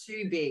looked not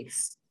too big.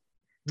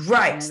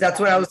 Right. So that's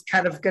what I was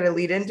kind of going to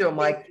lead into. I'm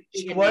like,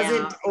 she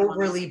wasn't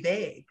overly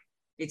big.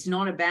 It's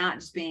not about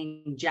just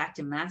being jacked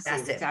and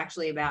massive. It's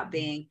actually about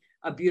being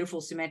a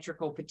beautiful,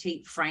 symmetrical,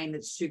 petite frame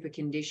that's super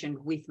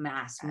conditioned with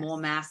mass, more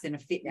mass than a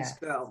fitness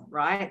girl,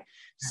 right?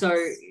 So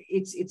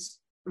it's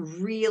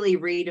really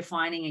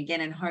redefining again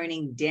and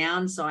honing,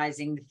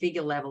 downsizing the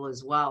figure level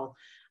as well.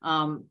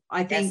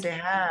 I think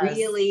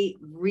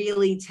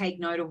really take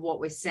note of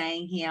what we're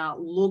saying here.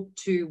 Look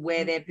to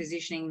where they're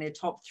positioning their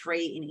top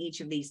three in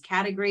each of these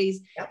categories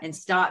and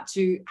start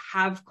to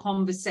have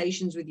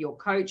conversations with your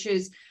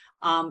coaches.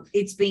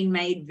 It's been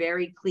made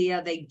very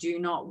clear they do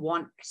not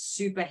want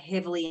super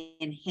heavily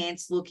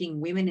enhanced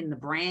looking women in the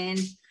brand.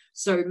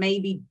 So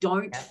maybe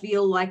don't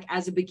feel like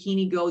as a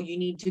bikini girl, you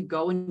need to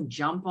go and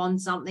jump on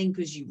something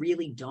because you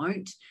really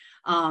don't.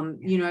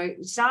 You know,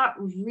 start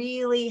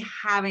really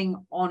having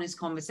honest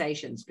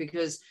conversations,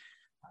 because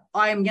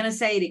I'm going to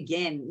say it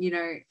again, you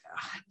know,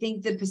 I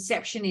think the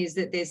perception is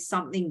that there's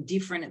something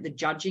different at the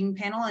judging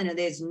panel, and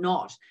there's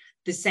not.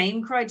 The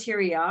same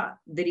criteria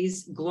that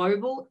is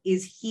global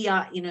is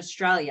here in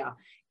Australia.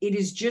 It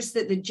is just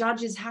that the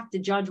judges have to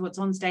judge what's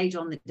on stage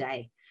on the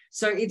day.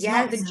 So it's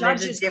not the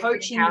judges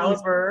coaching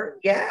these people.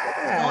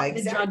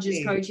 The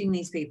judges coaching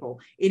these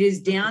people. It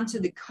is down to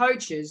the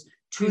coaches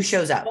to who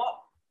shows up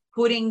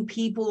putting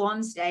people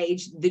on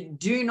stage that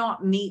do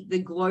not meet the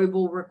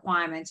global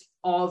requirements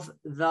of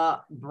the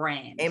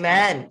brand.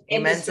 Amen.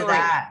 Amen to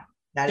that.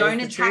 Don't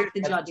attack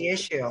the judges. The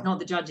issue. It's not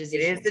the judges'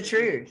 issue. It is the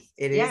truth.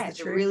 It is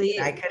the truth. It really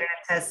is. I could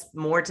attest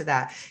more to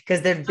that,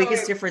 because the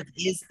biggest difference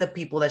is the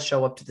people that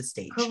show up to the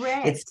stage.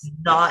 Correct. It's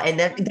not, and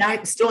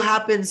that still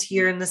happens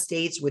here in the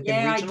States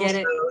within regional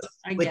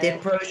shows, within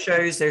pro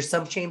shows. There's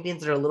some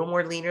champions that are a little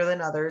more leaner than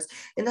others,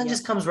 and that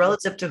just comes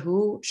relative to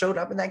who showed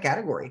up in that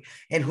category,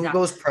 and who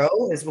goes pro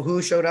is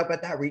who showed up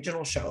at that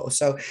regional show.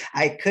 So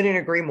I couldn't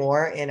agree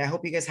more, and I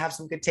hope you guys have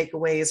some good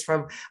takeaways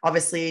from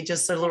obviously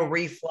just a little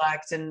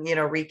reflect and, you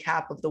know,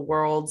 recap of the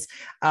worlds.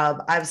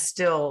 I'm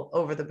still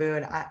over the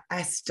moon.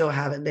 I still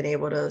haven't been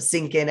able to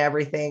sink in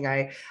everything.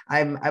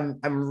 I'm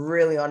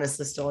really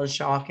honestly still in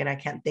shock, and I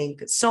can't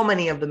think so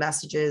many of the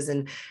messages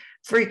and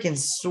freaking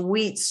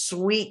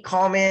sweet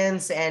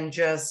comments and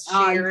just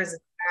shares.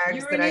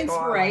 You're an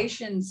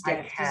inspiration,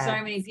 Steph, to so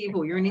many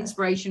people. You're an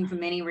inspiration for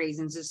many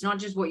reasons. It's not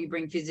just what you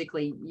bring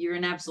physically. You're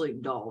an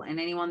absolute doll. And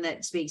anyone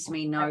that speaks to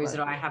me knows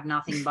that I have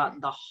nothing but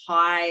the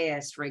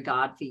highest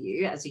regard for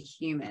you as a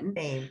human.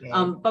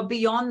 But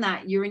beyond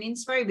that, you're an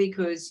inspiration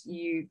because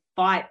you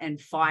fight and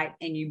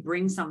you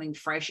bring something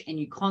fresh, and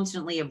you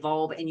constantly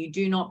evolve, and you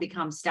do not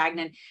become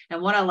stagnant. And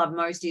what I love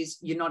most is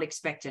you're not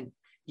expectant.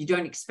 You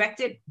don't expect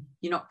it.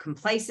 You're not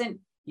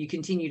complacent. You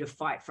continue to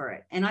fight for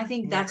it. And I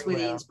think that's where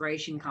the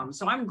inspiration comes.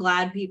 So I'm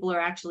glad people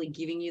are actually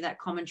giving you that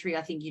commentary.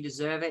 I think you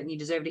deserve it, and you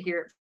deserve to hear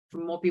it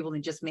from more people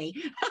than just me,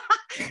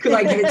 because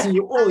I give it to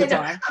you all the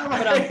time.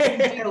 But I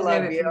think you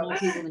deserve it from more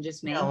people than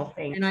just me.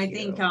 And I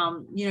think,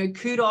 you know,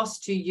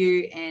 kudos to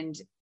you and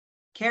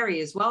Kerry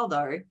as well,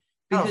 though,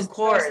 because of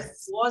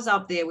course was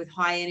up there with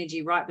high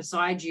energy right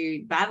beside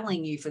you,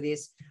 battling you for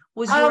this.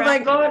 Was my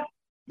God.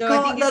 So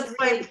I think that's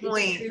my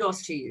point.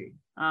 Kudos to you.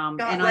 And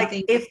like, I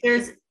think if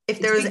there's if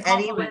there was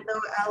anyone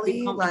though,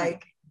 Ali,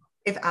 like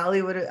if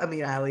Ali would have,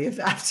 if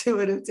Afton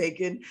would have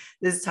taken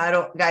this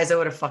title, guys, I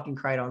would have fucking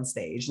cried on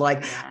stage.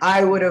 Like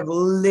I would have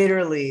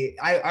literally,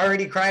 I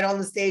already cried on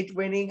the stage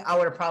winning. I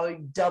would have probably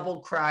double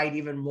cried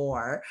even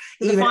more.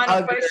 The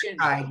final question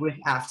cried with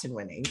Afton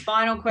winning.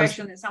 Final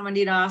question that someone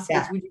did ask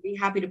is, would you be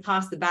happy to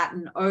pass the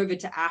baton over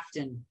to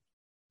Afton?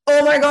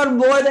 Oh my God,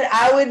 more than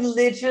I would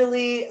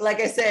literally,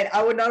 like I said,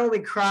 I would not only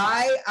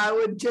cry, I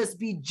would just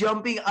be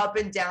jumping up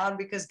and down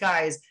because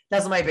guys,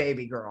 that's my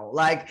baby girl.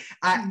 Like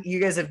you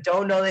guys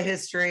don't know the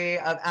history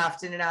of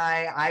Afton and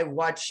I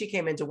watched, she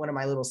came into one of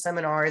my little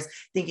seminars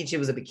thinking she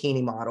was a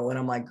bikini model. And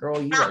I'm like, girl,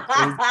 you are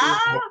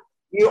crazy.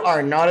 You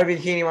are not a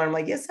bikini model. I'm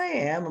like, yes, I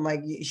am. I'm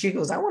like, she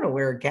goes, I want to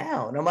wear a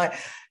gown. I'm like,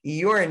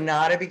 you are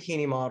not a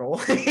bikini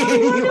model. I want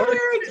to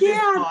wear a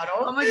gown. Model.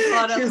 Oh my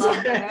God, I love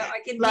her.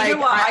 I can, like, you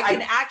know what? I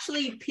can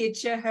actually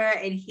picture her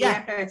and hear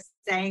her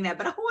saying that,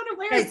 but I want to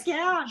wear a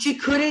gown. She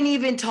couldn't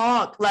even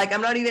talk. Like, I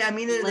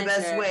mean it in the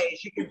best way.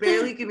 She could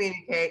barely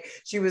communicate.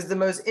 She was the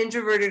most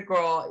introverted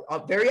girl,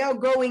 very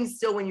outgoing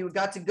still when you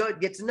got to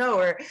get to know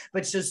her,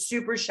 but she's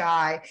super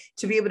shy.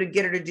 To be able to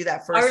get her to do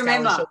that first show.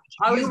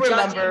 You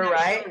remember,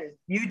 right? Show.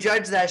 You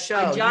judged that show.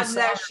 I judged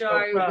that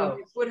show when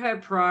we put her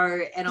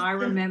pro, and I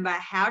remember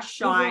how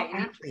shy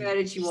and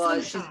introverted she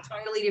was. She's a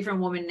totally different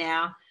woman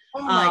now.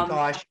 Oh my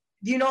gosh.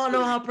 You don't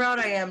know how proud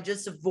I am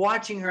just of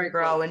watching her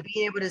grow and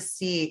being able to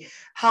see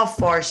how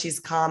far she's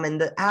come and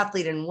the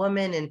athlete and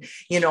woman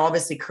and,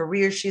 obviously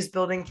career she's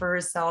building for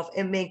herself.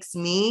 It makes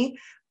me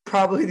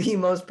probably the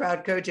most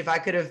proud coach. If I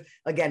could have,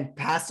 again,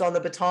 passed on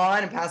the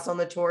baton and passed on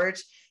the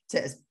torch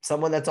to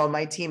someone that's on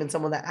my team and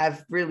someone that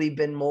I've really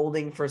been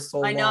molding for so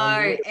long. I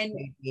know. And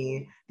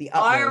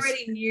I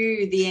already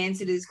knew the answer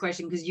to this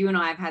question because you and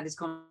I have had this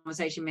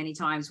conversation many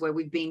times where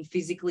we've been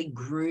physically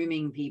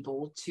grooming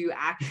people to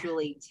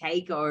actually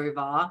take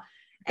over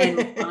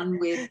and run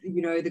with,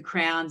 the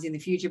crowns in the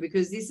future,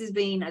 because this has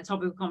been a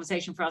topic of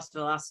conversation for us for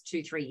the last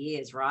 2-3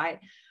 years,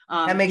 right?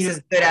 That makes us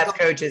good as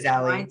coaches,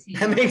 Ali.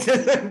 That makes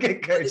us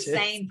good coaches. The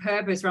same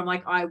purpose where I'm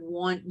like, I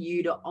want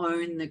you to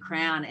own the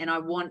crown and I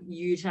want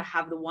you to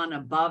have the one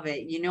above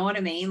it. You know what I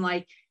mean?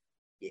 Like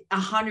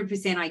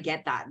 100% I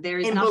get that. There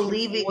is nothing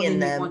believing more in than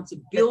them. You want to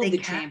build the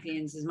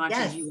champions as much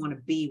as you want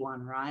to be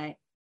one, right?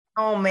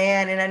 Oh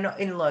man, and I know,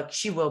 and look,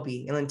 she will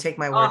be, and then take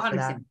my word for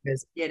that,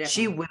 because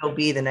she will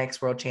be the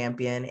next world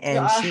champion,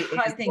 and she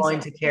is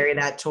going to carry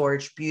that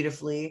torch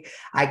beautifully.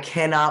 I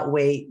cannot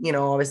wait,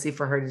 obviously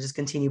for her to just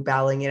continue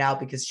battling it out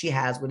because she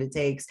has what it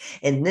takes.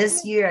 And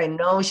this year, I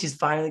know she's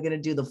finally going to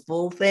do the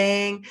full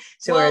thing,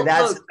 so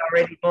that's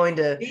already going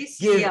to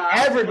give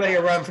everybody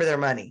a run for their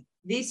money.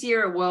 This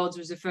year at Worlds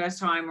was the first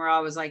time where I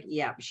was like,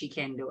 yeah, she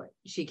can do it.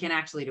 She can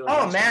actually do it.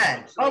 Oh,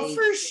 man.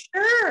 For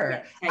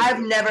sure. I've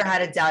never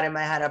had a doubt in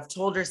my head. I've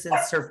told her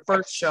since her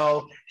first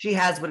show, she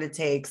has what it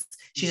takes.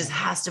 She just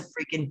has to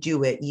freaking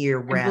do it year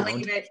round.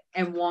 Believe it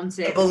and want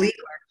it. Believe it.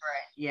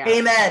 Yeah.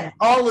 Amen.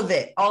 All of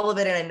it.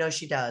 And I know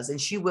she does, and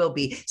she will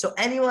be. So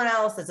anyone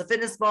else that's a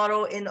fitness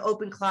model in the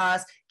open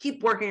class,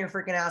 keep working your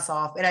freaking ass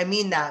off. And I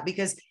mean that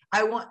because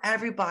I want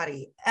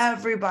everybody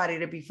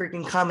to be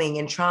freaking coming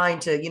and trying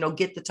to,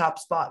 get the top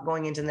spot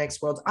going into the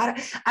next Worlds.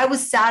 I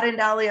was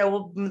saddened, Ali. I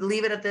will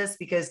leave it at this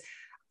because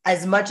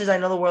as much as I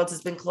know the Worlds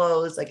has been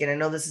closed, and I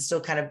know this has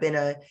still kind of been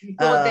you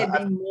thought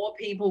there'd be more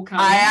people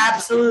coming. I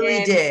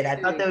absolutely did. I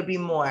thought there would be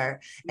more.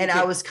 And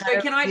I was kind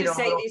of, can I just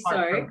say this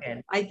though?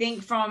 I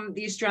think from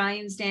the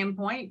Australian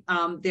standpoint,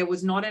 there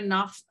was not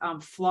enough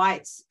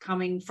flights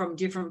coming from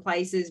different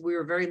places. We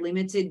were very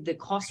limited. The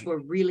costs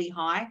were really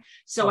high.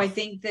 So I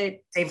think that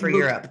same for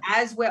Europe.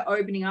 As we're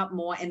opening up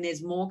more and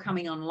there's more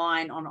coming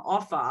online on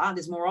offer,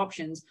 there's more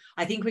options.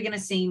 I think we're going to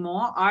see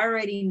more. I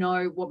already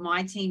know what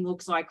my team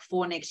looks like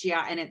for next year,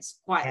 and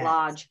it's quite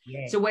large.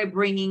 So we're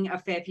bringing a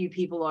fair few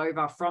people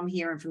over from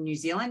here and from New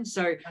Zealand.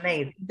 So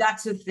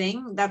that's a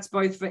thing. That's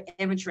both for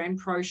amateur and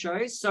pro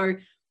shows. So,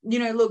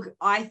 look,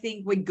 I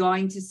think we're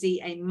going to see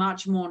a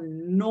much more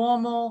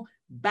normal,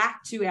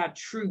 back to our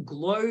true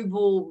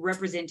global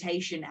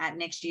representation at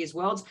next year's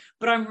Worlds.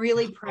 But I'm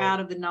really proud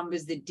of the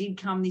numbers that did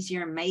come this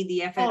year and made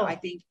the effort. I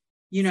think,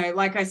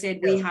 like I said,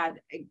 we had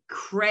an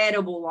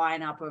incredible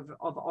lineup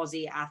of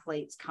Aussie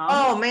athletes come.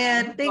 Oh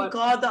man, thank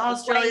God the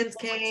Australians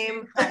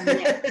came.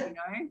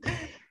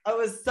 I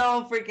was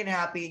so freaking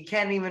happy.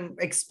 Can't even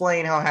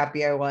explain how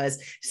happy I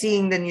was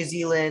seeing the New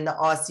Zealand, the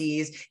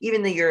Aussies,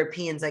 even the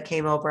Europeans that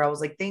came over. I was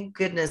like, thank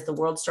goodness the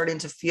world's starting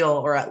to feel,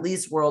 or at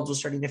least Worlds was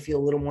starting to feel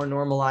a little more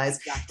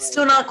normalized. Exactly.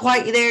 Still not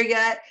quite there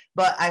yet,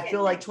 but I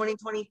feel like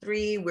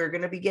 2023, we're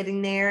going to be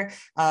getting there.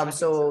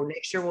 So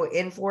next year we're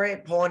in for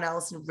it. Paul and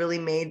Allison really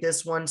made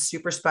this one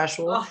super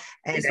special.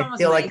 And I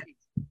feel like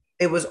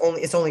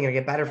it's only going to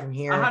get better from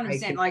here.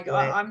 100%.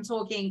 I'm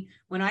talking,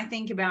 when I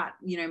think about,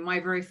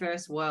 my very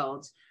first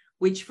Worlds,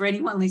 which for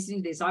anyone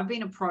listening to this, I've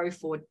been a pro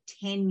for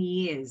 10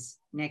 years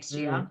next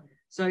year.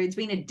 So it's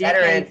been a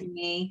decade for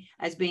me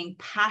as being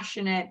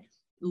passionate,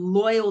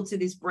 loyal to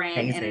this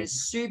brand, and a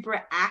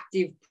super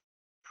active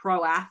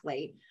pro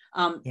athlete.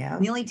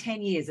 Nearly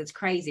 10 years. It's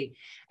crazy.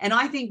 And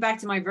I think back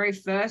to my very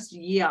first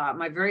year,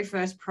 my very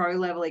first pro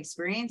level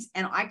experience,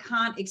 and I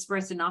can't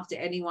express enough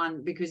to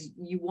anyone because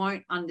you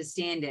won't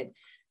understand it.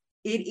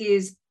 It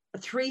is a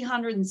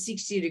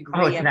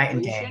 360-degree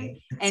evolution,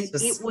 and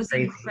it was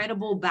crazy.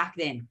 Incredible back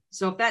then.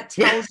 So if that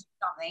tells you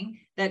something,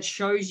 that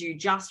shows you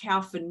just how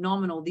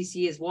phenomenal this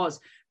year's was,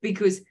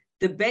 because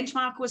the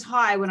benchmark was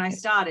high when I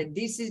started.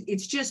 It's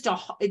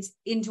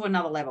into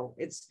another level.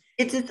 It's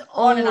its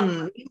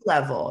own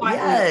level.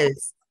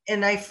 Yes.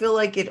 And I feel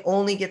like it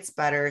only gets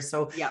better.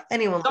 So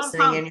anyone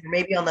listening and you're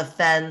maybe on the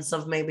fence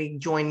of maybe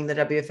joining the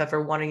WFF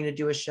or wanting to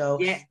do a show,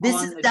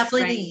 this is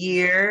definitely the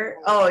year.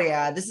 Oh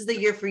yeah. This is the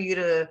year for you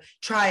to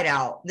try it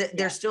out.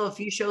 There's still a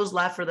few shows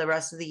left for the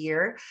rest of the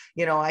year.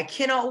 You know, I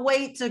cannot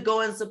wait to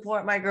go and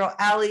support my girl,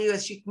 Ali,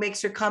 as she makes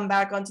her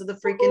comeback onto the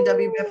freaking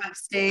WBFF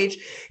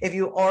stage. If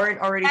you aren't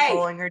already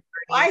following her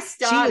journey,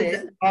 she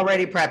is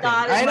already prepping.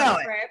 I know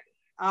it.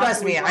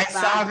 Trust me, I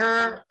saw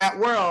her at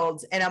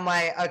Worlds and I'm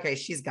like, okay,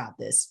 she's got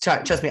this.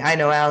 Trust me, I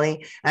know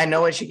Ali. I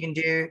know what she can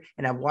do.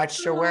 And I've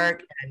watched her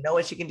work. And I know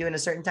what she can do in a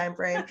certain time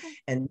frame.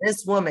 And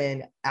this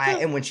woman,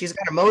 and when she's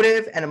got a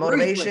motive and a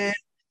motivation,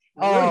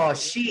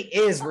 she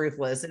is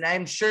ruthless. And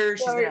I'm sure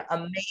she's going to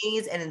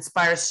amaze and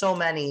inspire so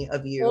many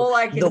of you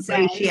the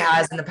way she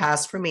has in the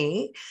past for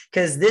me.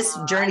 Because this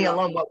journey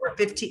alone,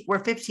 we're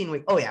 15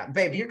 weeks. Oh yeah,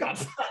 babe, you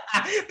got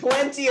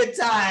plenty of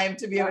time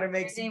to be able to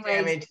make some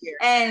damage here.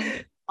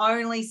 And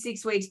only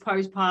 6 weeks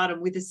postpartum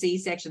with a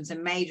C-section,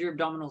 some major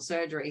abdominal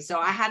surgery. So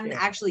I hadn't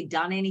actually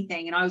done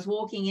anything. And I was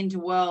walking into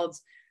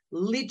Worlds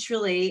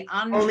literally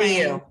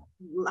untrained,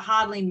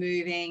 hardly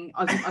moving.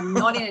 I'm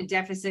not in a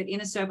deficit,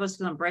 in a surplus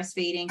because I'm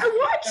breastfeeding.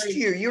 I watched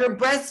you. You were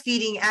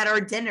breastfeeding at our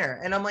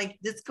dinner. And I'm like,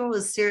 this girl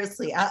is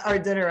seriously at our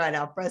dinner right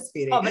now,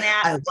 breastfeeding.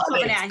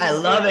 I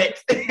love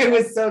it. It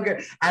was so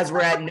good. As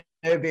we're at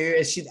Nobu,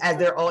 as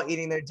they're all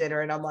eating their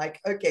dinner, and I'm like,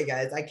 okay,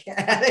 guys, I can't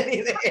have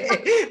anything.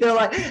 They're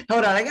like,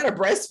 hold on, I gotta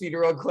breastfeed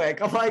real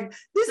quick. I'm like,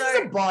 this is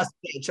a boss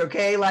bitch,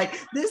 okay? Like,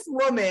 this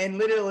woman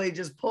literally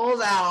just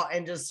pulls out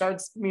and just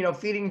starts,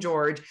 feeding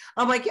George.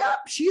 I'm like, yeah,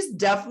 she's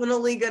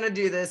definitely gonna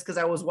do this because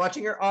I was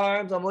watching her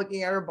arms. I'm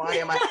looking at her body.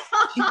 I'm like,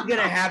 she's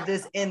gonna have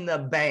this in the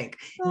bank.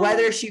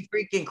 Whether she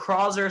freaking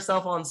crawls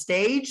herself on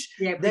stage,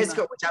 which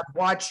I've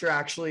watched her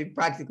actually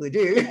practically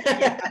do,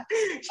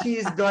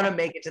 she's gonna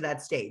make it to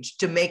that stage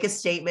to make a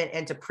statement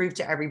and to prove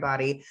to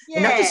everybody.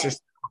 And not just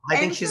herself. I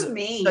think she's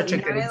such a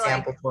good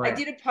example for it. I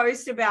did a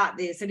post about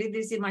this. I did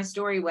this in my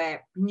story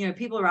where,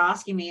 people are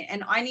asking me,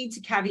 and I need to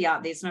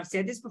caveat this, and I've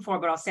said this before,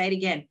 but I'll say it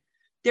again.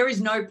 There is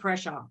no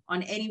pressure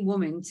on any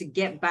woman to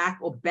get back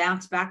or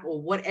bounce back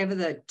or whatever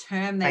the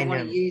term they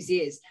want to use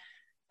is.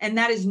 And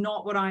that is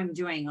not what I'm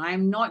doing.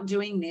 I'm not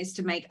doing this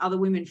to make other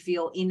women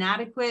feel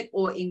inadequate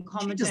or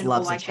incompetent or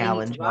like they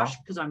need to rush,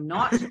 because I'm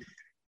not.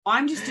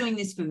 I'm just doing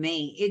this for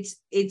me.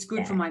 It's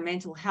good for my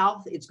mental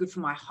health. It's good for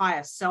my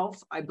higher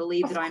self. I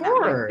believe that I'm at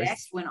my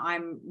best when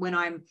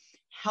I'm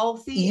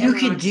healthy. You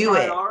can do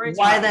it.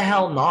 Why the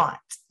hell not?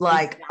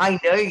 Like, I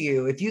know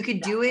you. If you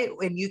could do it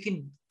and you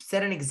can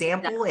set an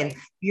example and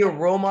be a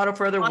role model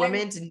for other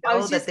women to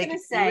know that they can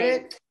do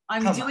it.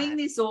 I'm doing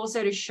this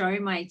also to show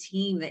my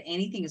team that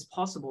anything is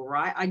possible,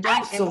 right? I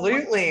don't ever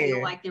want to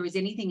feel like there is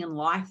anything in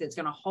life that's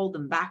going to hold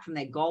them back from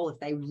their goal if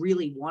they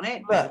really want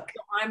it. Look,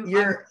 so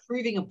I'm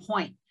proving a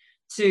point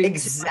to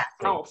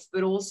myself,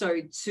 but also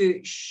to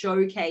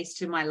showcase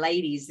to my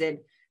ladies that,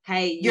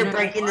 hey, you're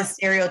breaking the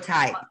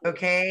stereotype,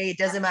 okay? It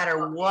doesn't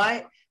matter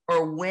what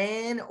or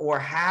when or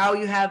how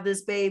you have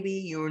this baby,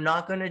 you're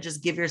not going to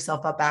just give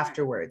yourself up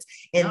afterwards.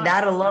 And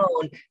that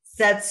alone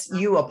sets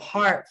you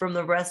apart from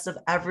the rest of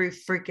every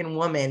freaking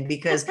woman,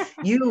 because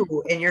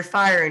you and your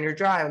fire and your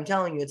drive, I'm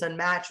telling you, it's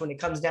unmatched when it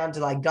comes down to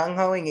like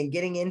gung-hoing and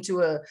getting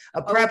into a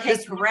prep.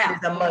 This woman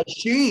is a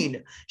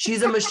machine.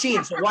 She's a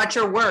machine. So watch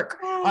her work.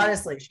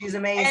 Honestly, she's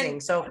amazing.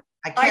 And so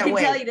I can't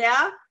wait. I can tell you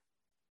now,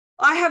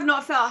 I have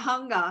not felt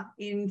hunger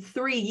in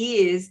 3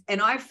 years,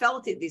 and I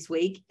felt it this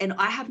week, and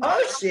I have not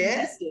missed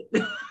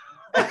it.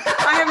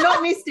 I have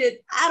not missed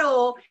it at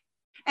all.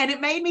 And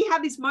it made me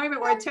have this moment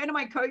where I turned to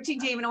my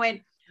coaching team and I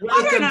went,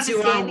 welcome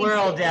to our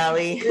world,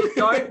 Ali.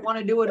 Don't want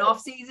to do an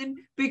off season,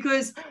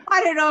 because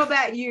I don't know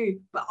about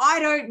you, but I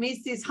don't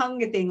miss this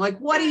hunger thing. Like,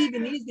 what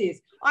even is this?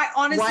 I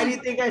honestly. Why do you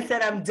think I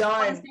said I'm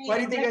done? Why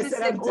do you think I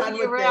said I'm done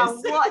with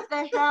this? What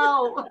the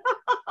hell?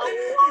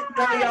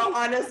 No, y'all,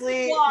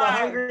 honestly, the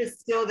hunger is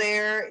still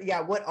there. Yeah,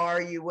 what are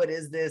you? What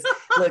is this?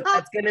 Look,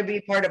 that's going to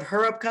be part of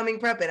her upcoming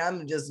prep, and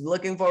I'm just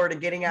looking forward to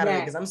getting out of it,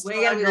 because I'm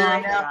still hungry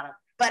right now.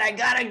 But I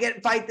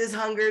gotta fight this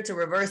hunger to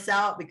reverse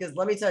out, because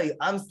let me tell you,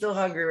 I'm still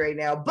hungry right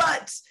now,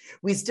 but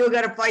we still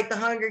gotta fight the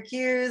hunger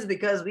cues,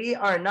 because we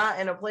are not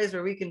in a place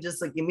where we can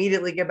just like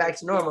immediately get back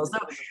to normal. So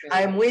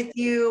I'm with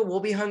you.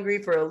 We'll be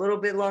hungry for a little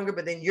bit longer,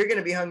 but then you're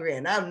gonna be hungry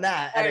and I'm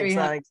not at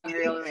Exotic.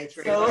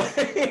 So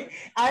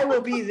I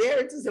will be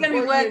there to support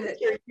you and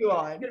cheer you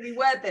on. It's gonna be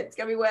worth it. It's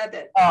gonna be worth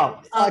it.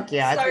 Oh, fuck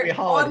yeah.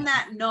 So on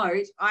that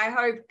note, I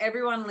hope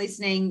everyone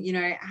listening,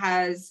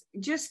 has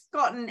just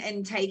gotten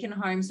and taken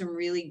home some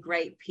really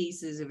great great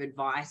pieces of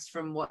advice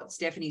from what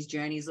Stephanie's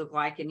journeys look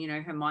like, and, you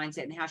know, her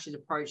mindset and how she's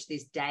approached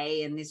this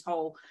day and this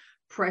whole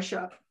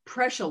pressure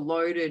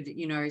loaded,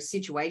 you know,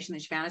 situation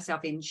that she found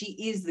herself in. She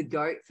is the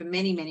GOAT for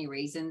many, many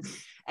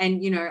reasons.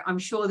 And, you know, I'm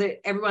sure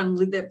that everyone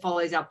that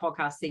follows our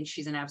podcast thinks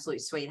she's an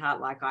absolute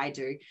sweetheart like I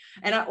do.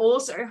 And I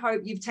also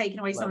hope you've taken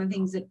away some of the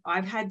things that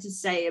I've had to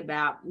say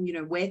about, you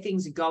know, where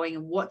things are going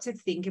and what to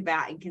think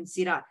about and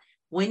consider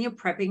when you're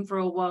prepping for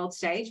a world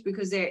stage,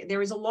 because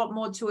there is a lot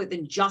more to it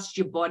than just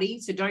your body.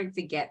 So don't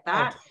forget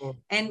that.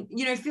 And,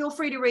 you know, feel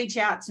free to reach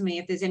out to me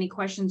if there's any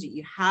questions that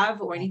you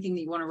have or anything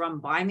that you want to run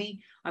by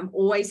me. I'm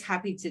always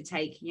happy to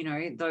take, you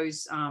know,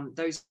 those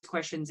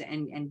questions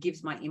and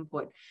gives my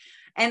input.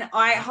 And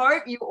I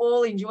hope you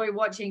all enjoy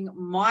watching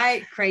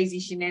my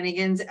crazy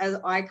shenanigans as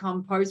I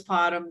come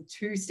postpartum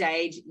to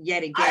stage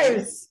yet again.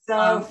 I'm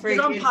so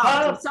freaking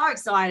I'm so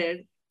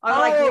excited.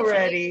 I'm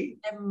already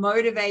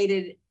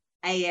motivated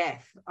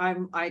AF.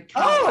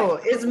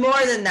 It's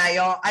more than that,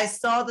 y'all. I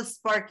saw the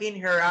spark in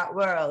her at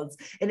Worlds,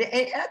 and I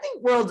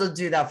think Worlds will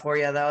do that for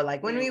you, though.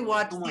 Like when we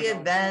watch the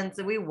events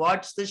and we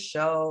watch the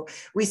show,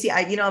 we see.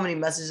 You know how many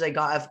messages I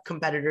got of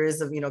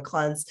competitors, of, you know,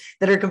 clients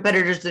that are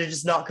competitors that are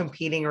just not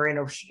competing or in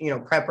a, you know,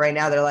 prep right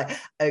now. They're like,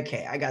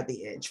 okay, I got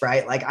the itch,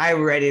 right? Like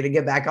I'm ready to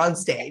get back on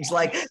stage.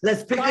 Like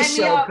let's pick a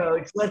show,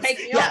 coach. Let's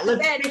pick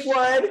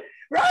one.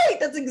 Right.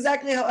 That's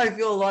exactly how I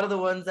feel. A lot of the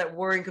ones that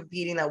were in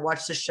competing that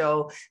watched the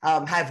show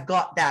have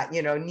got that,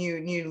 you know,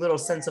 new little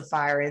sense of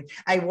fire. And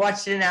I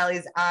watched it in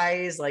Allie's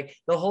eyes, like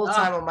the whole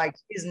time. I'm like,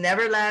 she's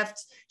never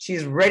left.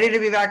 She's ready to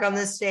be back on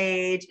this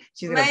stage.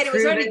 She's going to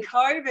prove it.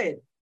 COVID.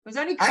 It was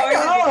only COVID.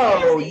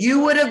 I know.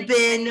 You would have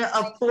been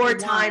a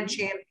 4-time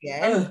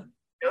champion.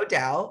 No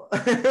doubt.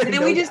 And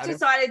then we just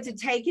decided to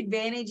take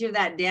advantage of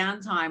that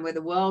downtime where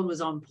the world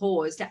was on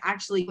pause to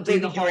actually do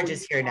Baby George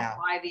is here now.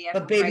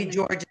 But Baby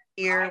George is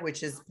here,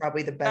 which is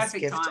probably the best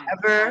gift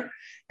ever.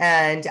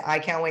 And I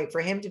can't wait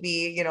for him to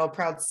be, you know, a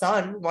proud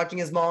son, watching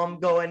his mom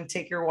go and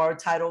take your world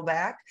title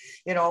back,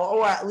 you know,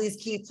 or at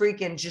least keep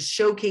freaking just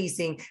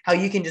showcasing how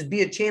you can just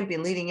be a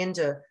champion leading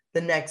into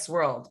the next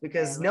world.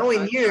 Because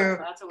knowing you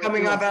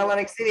coming off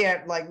Atlantic City,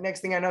 like next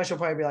thing I know, she'll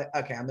probably be like,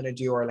 okay, I'm gonna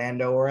do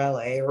Orlando or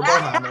LA or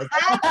Bahamas.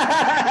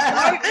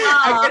 I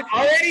can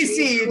already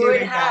see you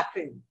doing that.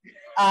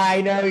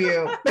 I know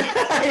you.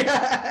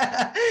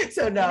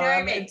 So no,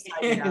 I'm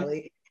excited,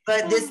 Allie.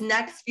 But this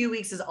next few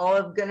weeks is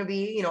all going to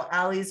be, you know,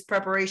 Allie's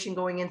preparation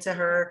going into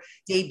her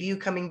debut,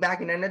 coming back,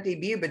 and not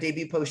debut, but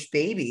debut post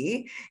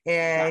baby.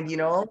 And, you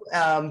know,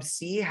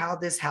 see how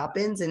this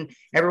happens, and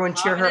everyone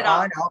cheer her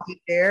on. I'll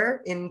be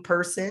there in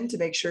person to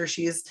make sure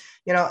she's,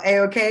 you know,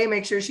 A-okay,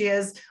 make sure she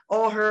has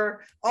all her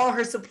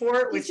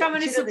support. She's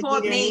coming to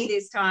support me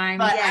this time.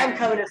 But I'm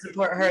coming to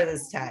support her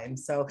this time.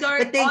 So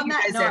but thank you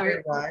guys,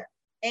 everyone.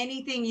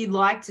 Anything you'd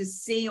like to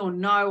see or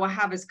know or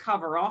have us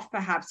cover off,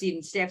 perhaps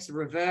even Steph's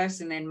reverse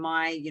and then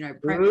my, you know,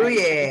 prep.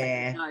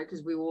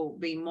 Because we will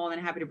be more than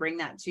happy to bring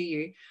that to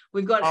you.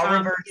 We've got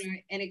you know,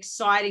 an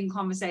exciting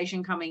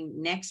conversation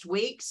coming next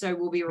week, so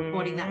we'll be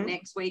recording that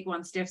next week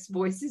once Steph's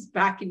voice is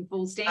back in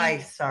full steam.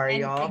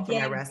 Sorry, y'all, for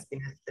my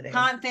raspiness today.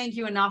 Can't thank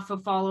you enough for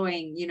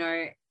following, you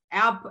know,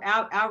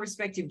 our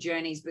respective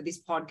journeys with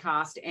this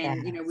podcast,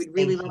 and you know, we'd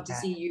really love to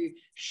see you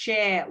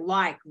share,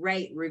 like,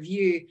 rate,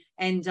 review,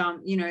 and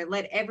you know,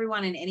 let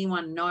everyone and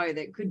anyone know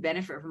that could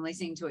benefit from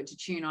listening to it to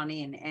tune on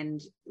in.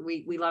 And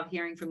we love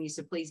hearing from you,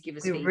 so please give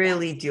us feedback.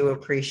 Really do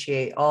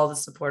appreciate all the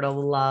support, all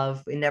the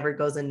love. It never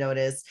goes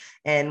unnoticed.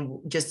 And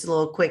just a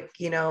little quick,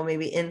 you know,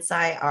 maybe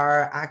insight,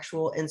 our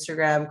actual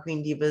Instagram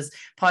Queen Divas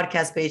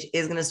podcast page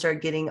is going to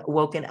start getting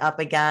woken up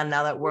again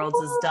now that Worlds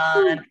is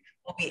done.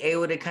 We'll be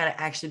able to kind of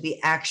actually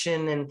be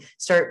action and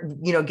start,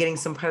 you know, getting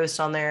some posts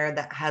on there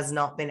that has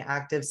not been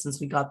active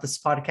since we got this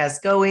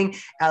podcast going.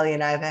 Allie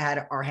and I have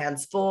had our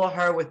hands full,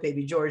 her with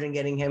baby George and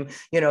getting him,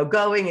 you know,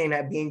 going,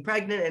 and being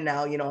pregnant, and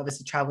now, you know,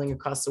 obviously traveling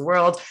across the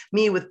world,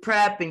 me with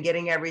prep and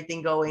getting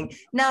everything going.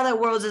 Now that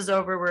Worlds is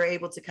over, we're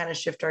able to kind of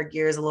shift our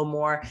gears a little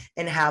more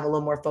and have a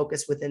little more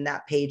focus within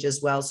that page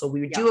as well. So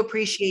we do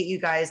appreciate you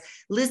guys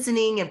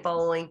listening and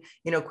following,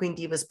 you know, Queen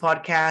Divas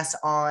podcast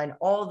on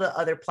all the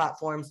other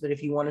platforms. But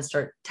if you want to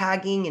start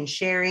tagging and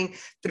sharing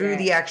through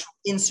the actual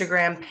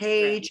Instagram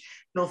page,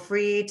 feel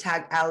free,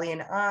 tag Allie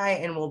and I,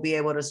 and we'll be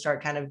able to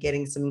start kind of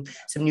getting some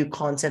new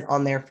content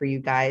on there for you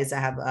guys. I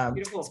have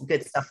some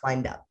good stuff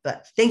lined up.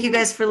 But thank you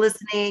guys for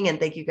listening, and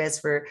thank you guys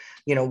for,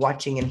 you know,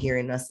 watching and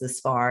hearing us this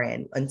far.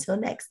 And until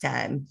next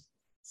time.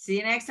 See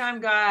you next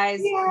time,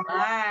 guys.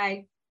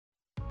 Bye.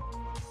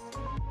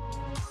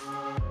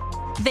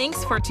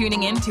 Thanks for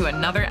tuning in to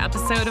another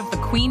episode of the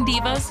Queen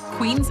Divas,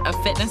 Queens of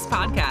Fitness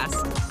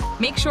podcast.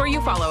 Make sure you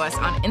follow us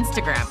on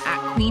Instagram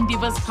at Queen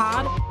Divas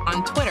Pod,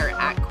 on Twitter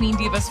at Queen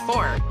Divas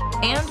 4,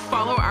 and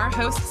follow our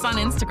hosts on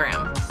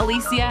Instagram,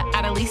 Alicia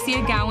at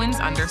Alicia Gowans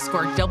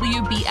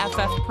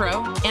 _WBFF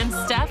Pro, and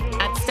Steph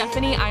at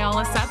Stephanie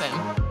Ayala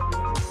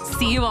 7.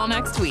 See you all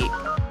next week.